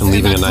choice and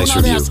leaving a nice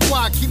review.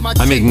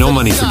 I make no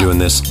money for doing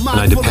this, and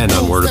I depend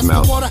on word of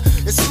mouth.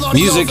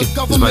 Music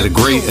is by the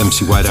great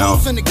MC White Owl.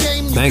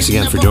 Thanks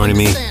again for joining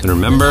me, and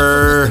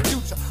remember,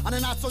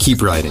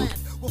 keep writing.